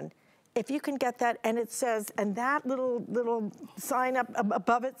thrown in. If you can get that, and it says, and that little sign up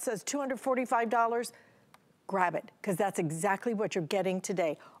above it says $245, grab it, because that's exactly what you're getting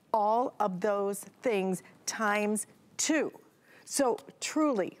today. All of those things times 2. So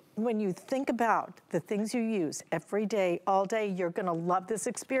truly, when you think about the things you use every day, all day, you're gonna love this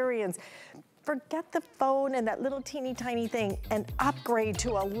experience. Forget the phone and that little teeny tiny thing and upgrade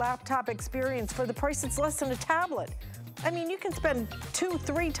to a laptop experience for the price it's less than a tablet. I mean, you can spend 2,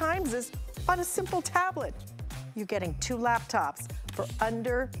 3 times this on a simple tablet. You're getting 2 laptops for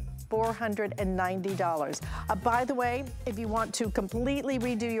under $490. By the way, if you want to completely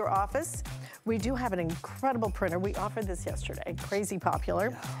redo your office, we do have an incredible printer. We offered this yesterday, crazy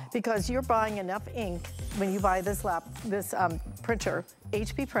popular, because you're buying enough ink when you buy this printer,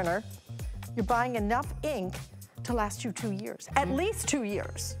 HP printer, you're buying enough ink to last you 2 years, at least 2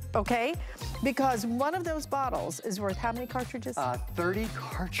 years, okay? Because one of those bottles is worth how many cartridges? 30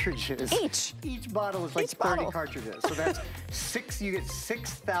 cartridges. Each bottle is like 30 cartridges. So that's you get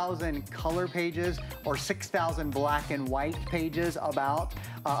 6,000 color pages or 6,000 black and white pages about.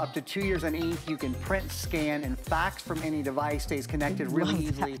 Up to 2 years in ink. You can print, scan, and fax from any device. Stays connected really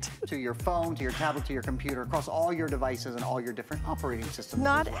easily to your phone, to your tablet, to your computer, across all your devices and all your different operating systems.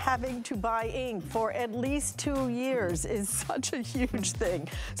 Not having to buy ink for at least 2 years is such a huge thing.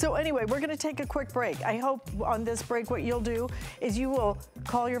 So anyway, we're gonna take a quick break. I hope on this break what you'll do is you will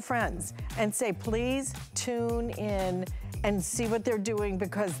call your friends and say, please tune in and see what they're doing,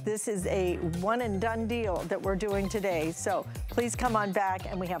 because this is a one and done deal that we're doing today. So please come on back,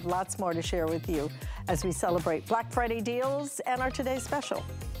 and we have lots more to share with you as we celebrate Black Friday deals and our today's special.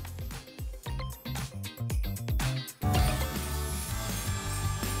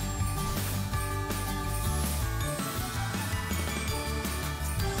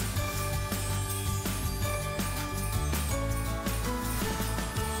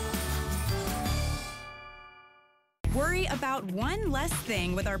 Worry about one less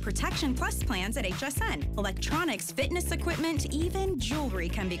thing with our Protection Plus plans at HSN. Electronics, fitness equipment, even jewelry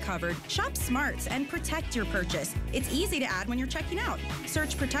can be covered. Shop smarts and protect your purchase. It's easy to add when you're checking out.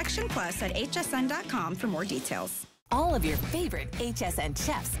 Search Protection Plus at hsn.com for more details. All of your favorite HSN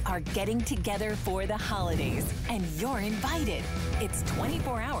chefs are getting together for the holidays, and you're invited. It's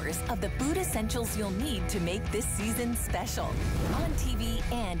 24 hours of the food essentials you'll need to make this season special. On TV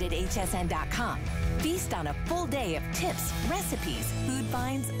and at hsn.com. Feast on a full day of tips, recipes, food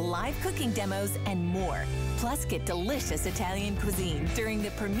finds, live cooking demos, and more. Plus, get delicious Italian cuisine during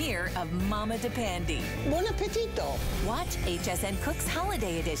the premiere of Mama de Pandi. Buon appetito! Watch HSN Cooks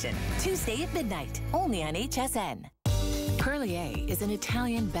Holiday Edition, Tuesday at midnight, only on HSN. Perlier is an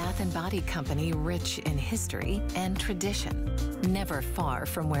Italian bath and body company rich in history and tradition. Never far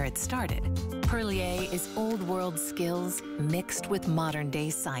from where it started, Perlier is old world skills mixed with modern day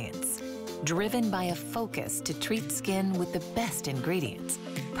science. Driven by a focus to treat skin with the best ingredients,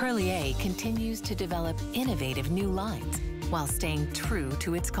 Perlier continues to develop innovative new lines while staying true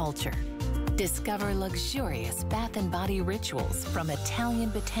to its culture. Discover luxurious bath and body rituals from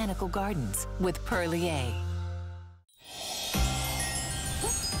Italian botanical gardens with Perlier.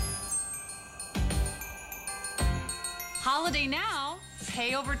 Holiday now,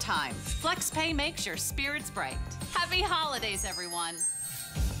 pay over time. FlexPay makes your spirits bright. Happy holidays, everyone.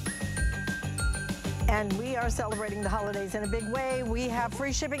 And we are celebrating the holidays in a big way. We have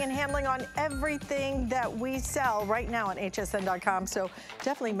free shipping and handling on everything that we sell right now on hsn.com. So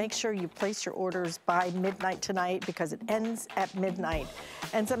definitely make sure you place your orders by midnight tonight because it ends at midnight.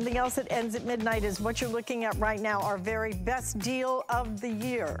 And something else that ends at midnight is what you're looking at right now, our very best deal of the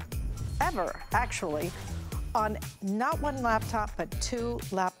year, ever, actually, on not one laptop, but 2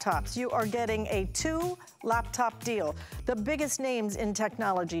 laptops. You are getting a 2 laptop deal. The biggest names in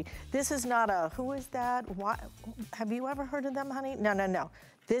technology. This is not a, who is that? What? Have you ever heard of them, honey? No, no, no.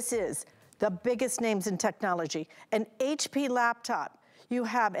 This is the biggest names in technology. An HP laptop. You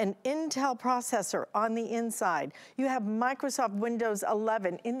have an Intel processor on the inside. You have Microsoft Windows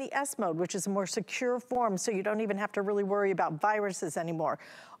 11 in the S mode, which is a more secure form, so you don't even have to really worry about viruses anymore.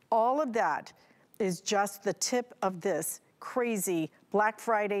 All of that is just the tip of this crazy Black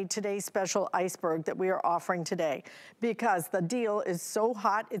Friday Today special iceberg that we are offering today, because the deal is so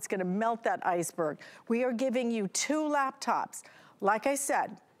hot, it's gonna melt that iceberg. We are giving you 2 laptops. Like I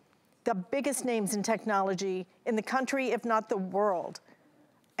said, the biggest names in technology in the country, if not the world.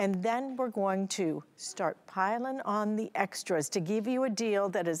 And then we're going to start piling on the extras to give you a deal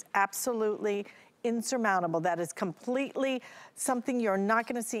that is absolutely insurmountable, that is completely something you're not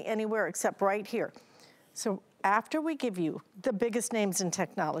gonna see anywhere except right here. So after we give you the biggest names in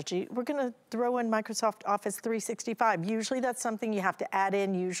technology, we're gonna throw in Microsoft Office 365. Usually that's something you have to add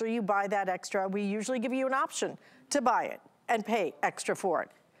in. Usually you buy that extra. We usually give you an option to buy it and pay extra for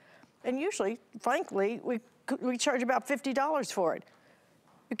it. And usually, frankly, we charge about $50 for it.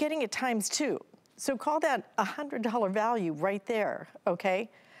 You're getting it ×2. So call that a $100 value right there,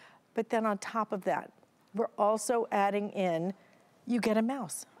 okay? But then on top of that, we're also adding in, you get a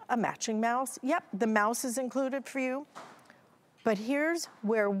mouse, a matching mouse. Yep, the mouse is included for you. But here's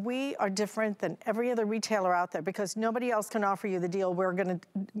where we are different than every other retailer out there, because nobody else can offer you the deal we're gonna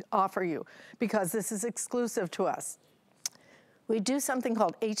offer you, because this is exclusive to us. We do something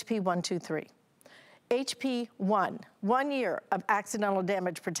called HP 123. HP 1 year of accidental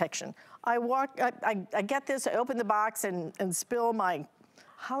damage protection. I get this, I open the box and spill my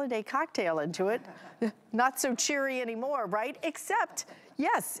holiday cocktail into it. Not so cheery anymore, right? Except,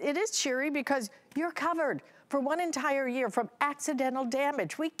 yes, it is cheery because you're covered for 1 entire year from accidental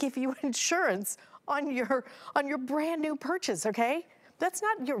damage. We give you insurance on your brand new purchase, okay? That's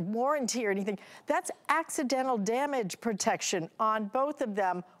not your warranty or anything. That's accidental damage protection on both of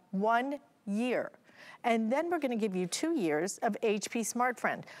them, 1 year. And then we're gonna give you 2 years of HP Smart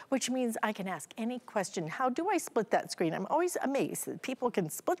Friend, which means I can ask any question. How do I split that screen? I'm always amazed that people can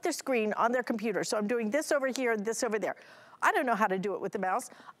split their screen on their computer. So I'm doing this over here and this over there. I don't know how to do it with the mouse.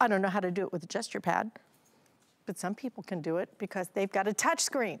 I don't know how to do it with the gesture pad. But some people can do it because they've got a touch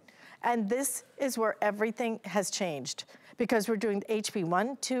screen. And this is where everything has changed, because we're doing HP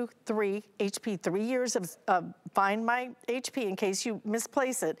 1, 2, 3, HP 3 years of Find My HP in case you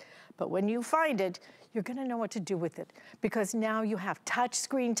misplace it. But when you find it, you're gonna know what to do with it, because now you have touch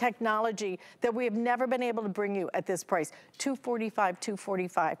screen technology that we have never been able to bring you at this price, $245,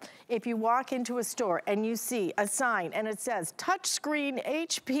 $245. If you walk into a store and you see a sign and it says touch screen,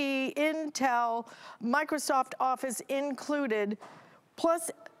 HP, Intel, Microsoft Office included,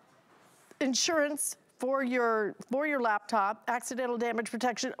 plus insurance for your laptop, accidental damage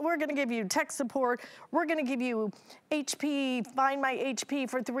protection, we're gonna give you tech support, we're gonna give you HP, Find My HP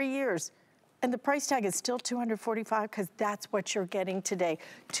for 3 years. And the price tag is still $245 because that's what you're getting today,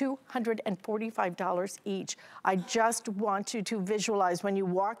 $245 each. I just want you to visualize when you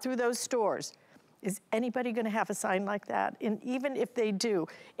walk through those stores Is anybody gonna have a sign like that? And even if they do,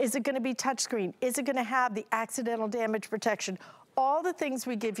 is it gonna be touchscreen? Is it gonna have the accidental damage protection? All the things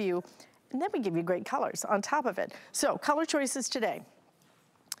we give you, and then we give you great colors on top of it. So color choices today.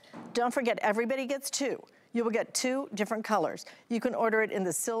 Don't forget, everybody gets 2. You will get 2 different colors. You can order it in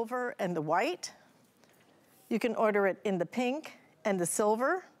the silver and the white. You can order it in the pink and the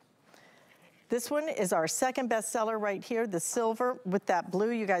silver. This one is our second bestseller right here, the silver with that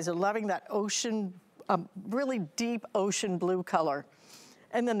blue. You guys are loving that ocean, really deep ocean blue color.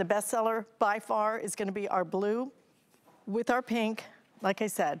 And then the bestseller by far is gonna be our blue with our pink. Like I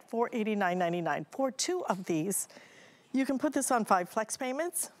said, $489.99. For 2 of these, you can put this on 5 flex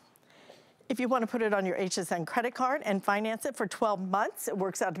payments. If you want to put it on your HSN credit card and finance it for 12 months, it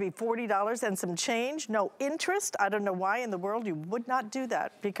works out to be $40 and some change, no interest. I don't know why in the world you would not do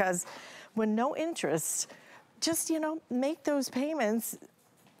that, because when no interest, just, you know, make those payments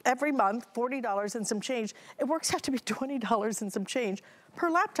every month, $40 and some change. It works out to be $20 and some change per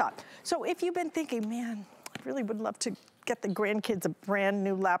laptop. So if you've been thinking, man, I really would love to get the grandkids a brand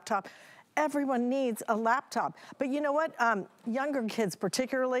new laptop. Everyone needs a laptop. But you know what? Younger kids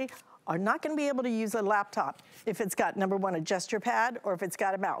particularly are not gonna be able to use a laptop if it's got, number one, a gesture pad, or if it's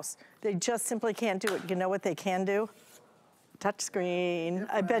got a mouse. They just simply can't do it. You know what they can do? Touch screen.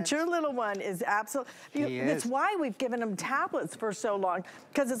 I bet your little one is absolutely, that's why we've given them tablets for so long,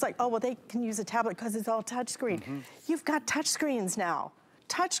 because it's like, oh, well, they can use a tablet because it's all touch screen. You've got touch screens now.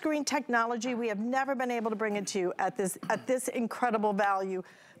 Touchscreen technology, we have never been able to bring it to you at this incredible value.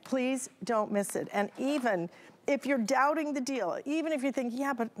 Please don't miss it. And even if you're doubting the deal, even if you think,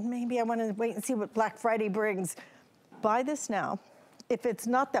 yeah, but maybe I want to wait and see what Black Friday brings, buy this now. If it's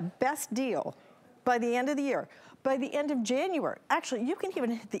not the best deal by the end of the year, by the end of January, actually, you can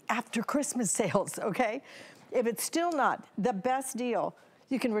even hit the after Christmas sales, okay? If it's still not the best deal,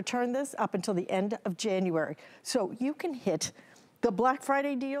 you can return this up until the end of January. So you can hit the Black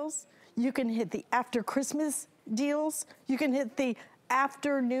Friday deals, you can hit the after Christmas deals, you can hit the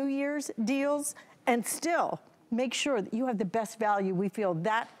after New Year's deals, and still make sure that you have the best value. We feel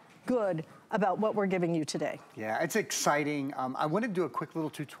that good about what we're giving you today. Yeah, it's exciting. I want to do a quick little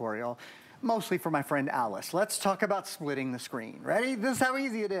tutorial, mostly for my friend Alice. Let's talk about splitting the screen. Ready? This is how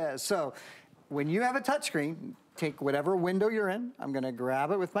easy it is. So when you have a touchscreen, take whatever window you're in. I'm gonna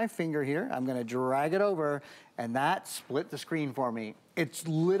grab it with my finger here. I'm gonna drag it over, and that split the screen for me. It's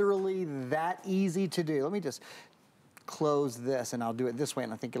literally that easy to do. Let me just close this, and I'll do it this way,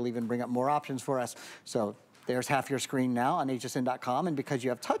 and I think it'll even bring up more options for us. So there's half your screen now on hsn.com, and because you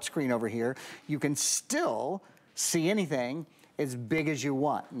have touchscreen over here, you can still see anything as big as you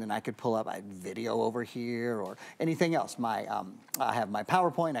want. And then I could pull up a video over here or anything else. I have my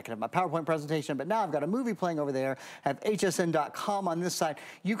PowerPoint, I can have my PowerPoint presentation, but now I've got a movie playing over there, have hsn.com on this side.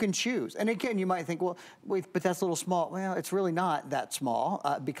 You can choose. And again, you might think, well, wait, but that's a little small. Well, it's really not that small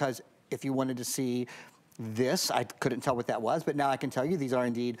because if you wanted to see this, I couldn't tell what that was, but now I can tell you these are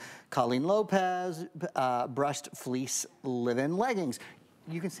indeed Colleen Lopez brushed fleece live-in leggings.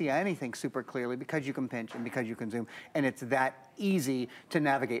 You can see anything super clearly because you can pinch and because you can zoom, and it's that easy to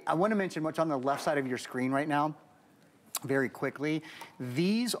navigate. I want to mention what's on the left side of your screen right now very quickly.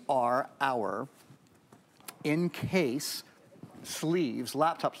 These are our in-case sleeves,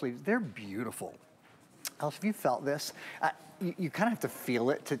 laptop sleeves. They're beautiful. Alice, have you felt this? You kind of have to feel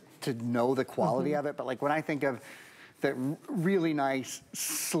it to know the quality of it, but like when I think of the really nice,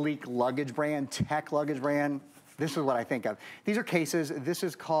 sleek luggage brand, tech luggage brand, this is what I think of. These are cases. This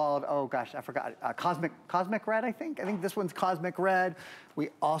is called, oh gosh, I forgot, Cosmic Red, I think. I think this one's Cosmic Red. We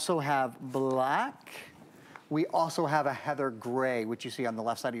also have black. We also have a heather gray, which you see on the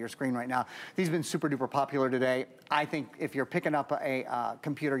left side of your screen right now. These have been super duper popular today. I think if you're picking up a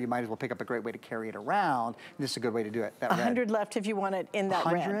computer, you might as well pick up a great way to carry it around. This is a good way to do it. That 100 left if you want it in that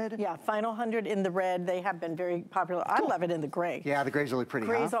 100? red. Yeah, final 100 in the red. They have been very popular. Cool. I love it in the gray. Yeah, the gray's really pretty,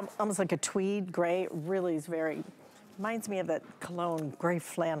 Gray's almost like a tweed gray. Really is very, reminds me of that cologne gray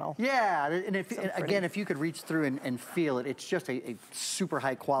flannel. Yeah, and again, if you could reach through and feel it, it's just a super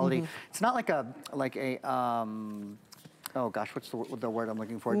high quality. It's not like a oh gosh, what's the word I'm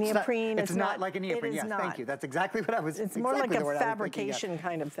looking for? Neoprene. It's not like a neoprene. Yes, thank you. That's exactly what I was. It's more like a fabrication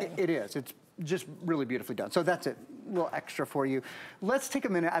kind of thing. It is. It's just really beautifully done. So that's it. A little extra for you. Let's take a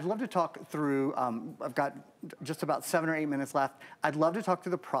minute. I'd love to talk through. I've got just about 7 or 8 minutes left. I'd love to talk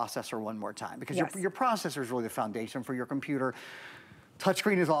through the processor one more time because your processor is really the foundation for your computer.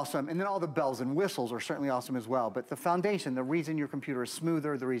 Touchscreen is awesome, and then all the bells and whistles are certainly awesome as well. But the foundation, the reason your computer is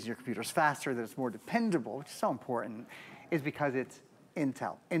smoother, the reason your computer is faster, that it's more dependable, which is so important, is because it's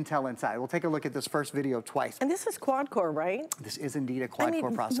Intel inside. We'll take a look at this first video twice. And this is quad-core, right? This is indeed a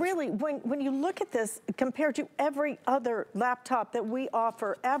quad-core processor. Really, when you look at this compared to every other laptop that we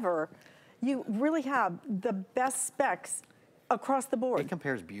offer ever, you really have the best specs across the board. It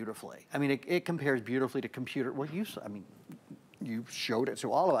compares beautifully. I mean, it compares beautifully to computer. Well, you showed it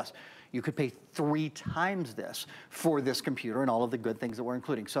to all of us. You could pay 3 times this for this computer and all of the good things that we're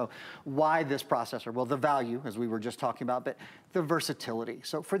including. So why this processor? Well, the value, as we were just talking about, but the versatility.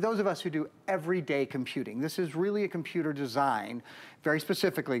 So for those of us who do everyday computing, this is really a computer designed very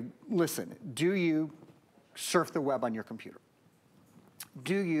specifically. Listen, do you surf the web on your computer?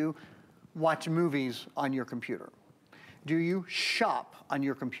 Do you watch movies on your computer? Do you shop on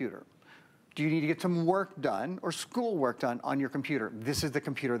your computer? Do you need to get some work done or school work done on your computer? This is the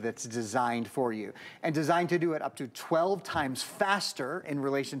computer that's designed for you and designed to do it up to 12 times faster in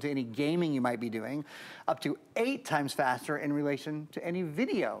relation to any gaming you might be doing, up to 8 times faster in relation to any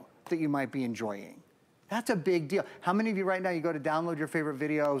video that you might be enjoying. That's a big deal. How many of you right now, you go to download your favorite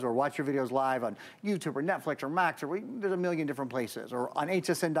videos or watch your videos live on YouTube or Netflix or Max or there's a million different places, or on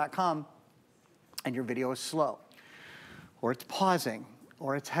hsn.com, and your video is slow, or it's pausing,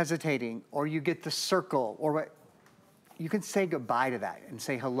 or it's hesitating, or you get the circle, or what? You can say goodbye to that and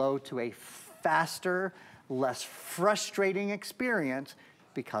say hello to a faster, less frustrating experience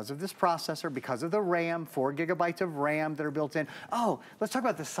because of this processor, because of the RAM, 4 gigabytes of RAM that are built in. Oh, let's talk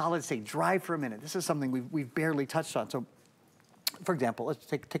about the solid state drive for a minute. This is something we've barely touched on. So, for example, let's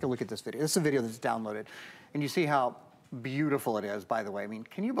take a look at this video. This is a video that's downloaded, and you see how beautiful it is, by the way. I mean,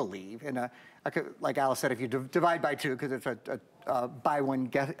 can you believe, like Alice said, if you divide by 2, because it's a buy one,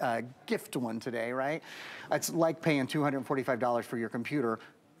 gift one today, right? It's like paying $245 for your computer.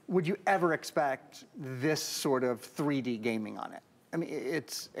 Would you ever expect this sort of 3D gaming on it? I mean,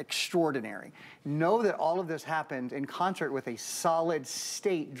 it's extraordinary. Know that all of this happened in concert with a solid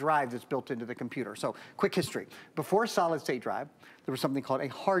state drive that's built into the computer. So, quick history. Before solid state drive, there was something called a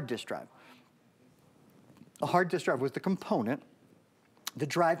hard disk drive. A hard disk drive was the component, the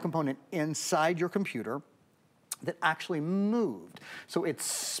drive component inside your computer that actually moved. So it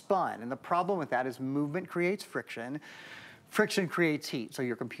spun, and the problem with that is movement creates friction. Friction creates heat, so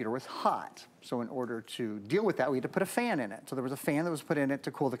your computer was hot. So in order to deal with that, we had to put a fan in it. So there was a fan that was put in it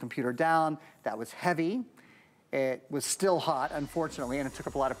to cool the computer down. That was heavy. It was still hot, unfortunately, and it took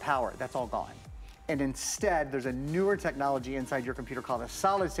up a lot of power. That's all gone. And instead, there's a newer technology inside your computer called a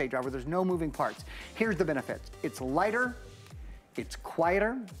solid state drive where there's no moving parts. Here's the benefits. It's lighter, it's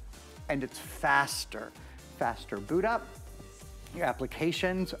quieter, and it's faster. Faster boot up. Your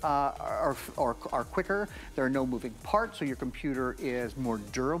applications are quicker. There are no moving parts, so your computer is more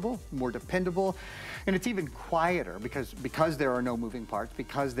durable, more dependable, and it's even quieter because there are no moving parts,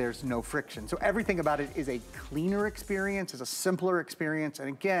 because there's no friction. So everything about it is a cleaner experience, is a simpler experience, and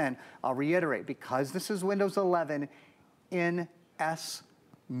again, I'll reiterate, because this is Windows 11 in S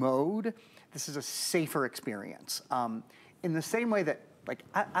mode, this is a safer experience. In the same way that, like,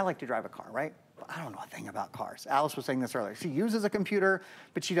 I like to drive a car, right? I don't know a thing about cars. Alice was saying this earlier. She uses a computer,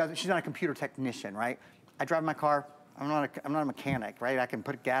 but she's not a computer technician, right? I drive my car. I'm not a mechanic, right? I can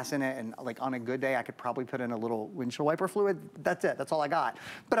put gas in it, and like on a good day, I could probably put in a little windshield wiper fluid. That's it. That's all I got.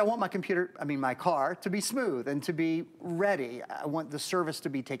 But I want my car to be smooth and to be ready. I want the service to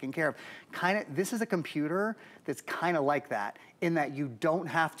be taken care of. This is a computer that's kind of like that, in that you don't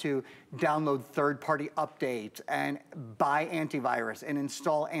have to download third-party updates and buy antivirus and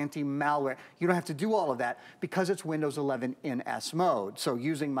install anti-malware. You don't have to do all of that because it's Windows 11 in S mode. So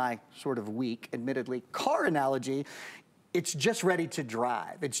using my sort of weak, admittedly, car analogy, it's just ready to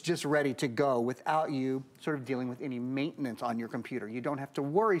drive. It's just ready to go without you sort of dealing with any maintenance on your computer. You don't have to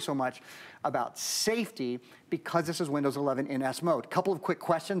worry so much about safety because this is Windows 11 in S mode. A couple of quick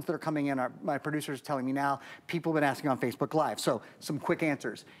questions that are coming in. My producer's telling me now. People have been asking on Facebook Live. So some quick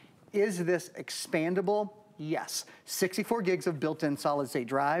answers. Is this expandable? Yes. 64 gigs of built-in solid-state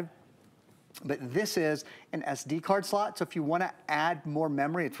drive. But this is an SD card slot, so if you want to add more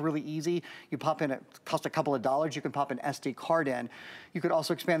memory, it's really easy. You pop in, it costs a couple of dollars, you can pop an SD card in. You could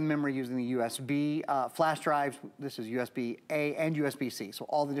also expand the memory using the USB flash drives. This is USB-A and USB-C, so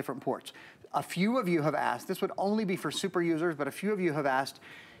all the different ports. A few of you have asked, this would only be for super users, but a few of you have asked,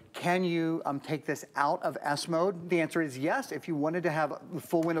 can you take this out of S mode? The answer is yes. If you wanted to have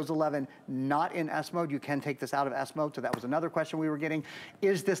full Windows 11 not in S mode, you can take this out of S mode. So that was another question we were getting.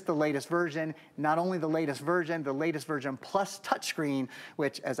 Is this the latest version? Not only the latest version plus touchscreen,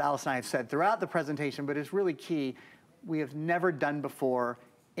 which, as Alice and I have said throughout the presentation, but is really key, we have never done before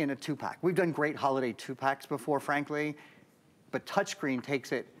in a 2-pack. We've done great holiday 2-packs before, frankly, but touchscreen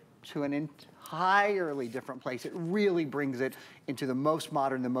takes it to an entirely different place. It really brings it into the most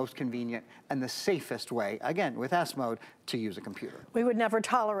modern, the most convenient, and the safest way, again, with S Mode, to use a computer. We would never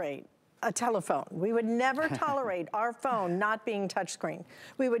tolerate a telephone. We would never tolerate our phone not being touchscreen.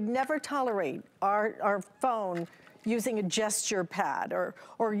 We would never tolerate our phone using a gesture pad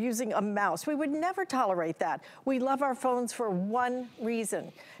or using a mouse. We would never tolerate that. We love our phones for one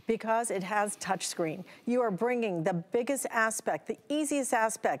reason, because it has touchscreen. You are bringing the biggest aspect, the easiest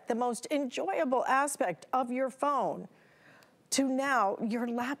aspect, the most enjoyable aspect of your phone to now your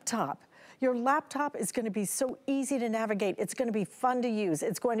laptop. Your laptop is going to be so easy to navigate. It's going to be fun to use.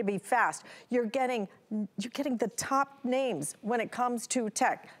 It's going to be fast. You're getting the top names when it comes to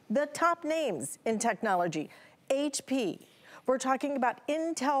tech, the top names in technology. HP, we're talking about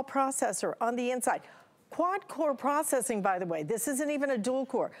Intel processor on the inside. Quad core processing, by the way. This isn't even a dual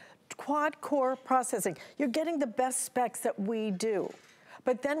core. Quad core processing. You're getting the best specs that we do.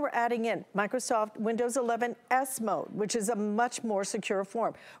 But then we're adding in Microsoft Windows 11 S Mode, which is a much more secure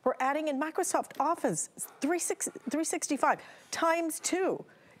form. We're adding in Microsoft Office 365 times 2.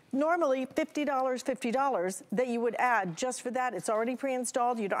 Normally $50 that you would add just for that. It's already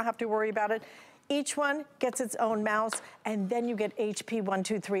pre-installed. You don't have to worry about it. Each one gets its own mouse, and then you get HP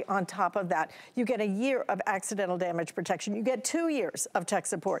 123 on top of that. You get a year of accidental damage protection. You get 2 years of tech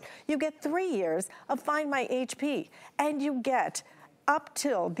support. You get 3 years of Find My HP. And you get up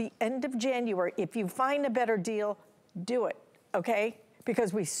till the end of January. If you find a better deal, do it, okay?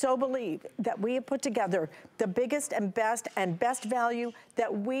 Because we so believe that we have put together the biggest and best value,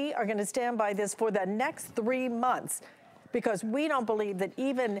 that we are gonna stand by this for the next 3 months, because we don't believe that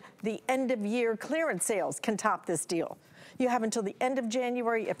even the end of year clearance sales can top this deal. You have until the end of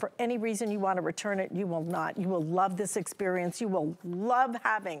January. If for any reason you want to return it, you will not. You will love this experience. You will love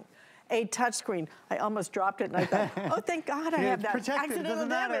having a touchscreen. I almost dropped it and I thought, oh, thank God I have that accidental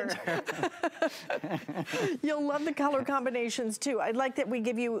damage. You'll love the color combinations too. I like that we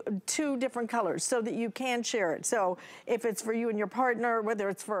give you 2 different colors so that you can share it. So if it's for you and your partner, whether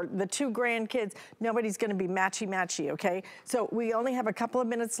it's for the 2 grandkids, nobody's gonna be matchy-matchy, okay? So we only have a couple of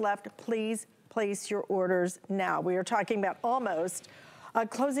minutes left. Please place your orders now. We are talking about almost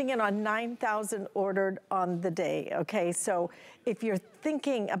closing in on 9,000 ordered on the day, okay? So if you're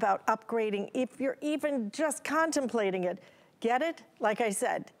thinking about upgrading, if you're even just contemplating it, get it. Like I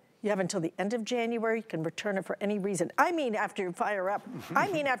said, you have until the end of January. You can return it for any reason. I mean after you fire up.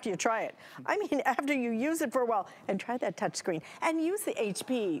 I mean after you try it. I mean after you use it for a while and try that touch screen. And use the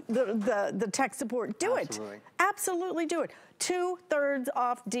HP, the tech support. Do it. Absolutely do it. 2/3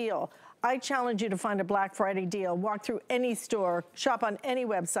 off deal. I challenge you to find a Black Friday deal, walk through any store, shop on any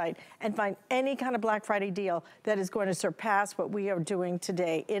website, and find any kind of Black Friday deal that is going to surpass what we are doing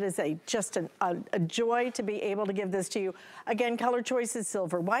today. It is just a joy to be able to give this to you. Again, color choice is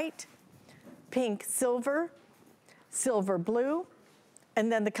silver white, pink silver, silver blue,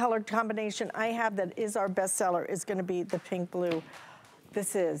 and then the color combination I have that is our bestseller is going to be the pink blue.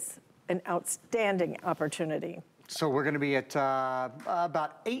 This is an outstanding opportunity. So we're going to be at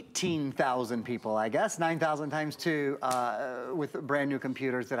about 18,000 people, I guess, 9,000 times 2, with brand new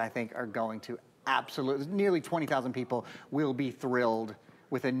computers that I think are going to absolutely, nearly 20,000 people will be thrilled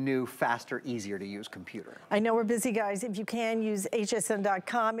with a new, faster, easier to use computer. I know we're busy, guys. If you can, use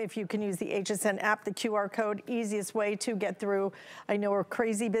hsn.com. If you can use the HSN app, the QR code, easiest way to get through. I know we're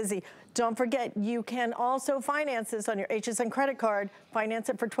crazy busy. Don't forget, you can also finance this on your HSN credit card. Finance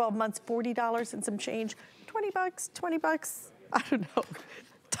it for 12 months, $40 and some change. 20 bucks, 20 bucks, I don't know.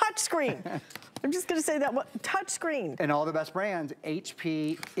 Touch screen. I'm just gonna say that one, touch screen. And all the best brands,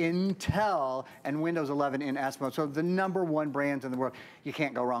 HP, Intel, and Windows 11 in S Mode. So the #1 brands in the world. You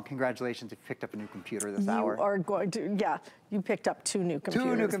can't go wrong. Congratulations, you picked up a new computer this hour. You are going to, yeah, you picked up 2 new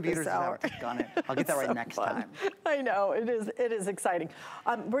computers. 2 new computers this hour. Got it. I'll get that right next time. I know, it is exciting.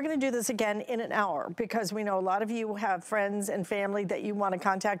 We're gonna do this again in an hour because we know a lot of you have friends and family that you wanna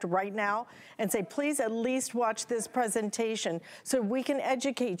contact right now and say, please at least watch this presentation so we can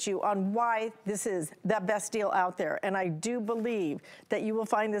educate you on why this is the best deal out there. And I do believe that you will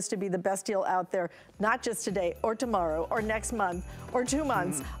find this to be the best deal out there, not just today or tomorrow or next month or 2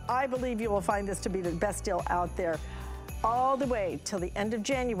 months. I believe you will find this to be the best deal out there all the way till the end of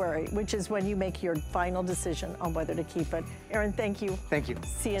January, which is when you make your final decision on whether to keep it. Aaron, thank you. Thank you.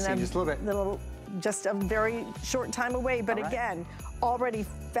 See you in just a little bit. Just a very short time away, but again, already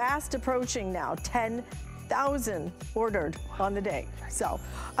fast approaching now, 10,000 ordered on the day. So,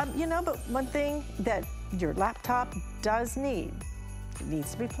 you know, but one thing that your laptop does need, it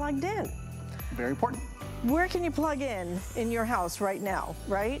needs to be plugged in. Very important. Where can you plug in your house right now,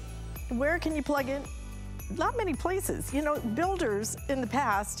 right? Where can you plug in? not many places. You know, builders in the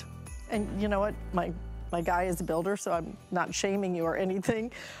past, and you know what, my guy is a builder, so I'm not shaming you or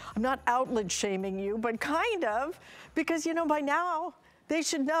anything. I'm not outlet shaming you, but kind of, because you know, by now, they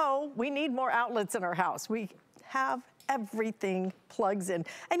should know we need more outlets in our house. We have everything plugs in.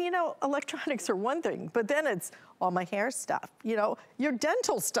 And you know, electronics are one thing, but then it's all my hair stuff, you know, your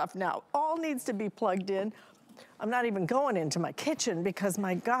dental stuff now, all needs to be plugged in. I'm not even going into my kitchen because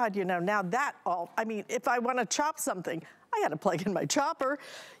my God, you know, now that all, I mean, if I want to chop something, I got to plug in my chopper.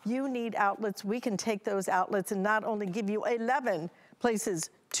 You need outlets. We can take those outlets and not only give you 11 places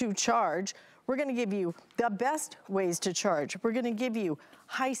to charge, we're going to give you the best ways to charge. We're going to give you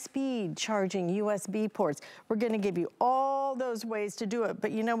high-speed charging USB ports. We're going to give you all those ways to do it.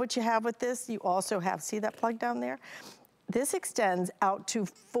 But you know what you have with this? You also have, see that plug down there? This extends out to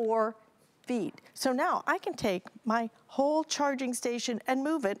 4 feet. So now I can take my whole charging station and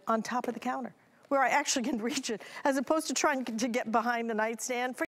move it on top of the counter, where I actually can reach it, as opposed to trying to get behind the nightstand.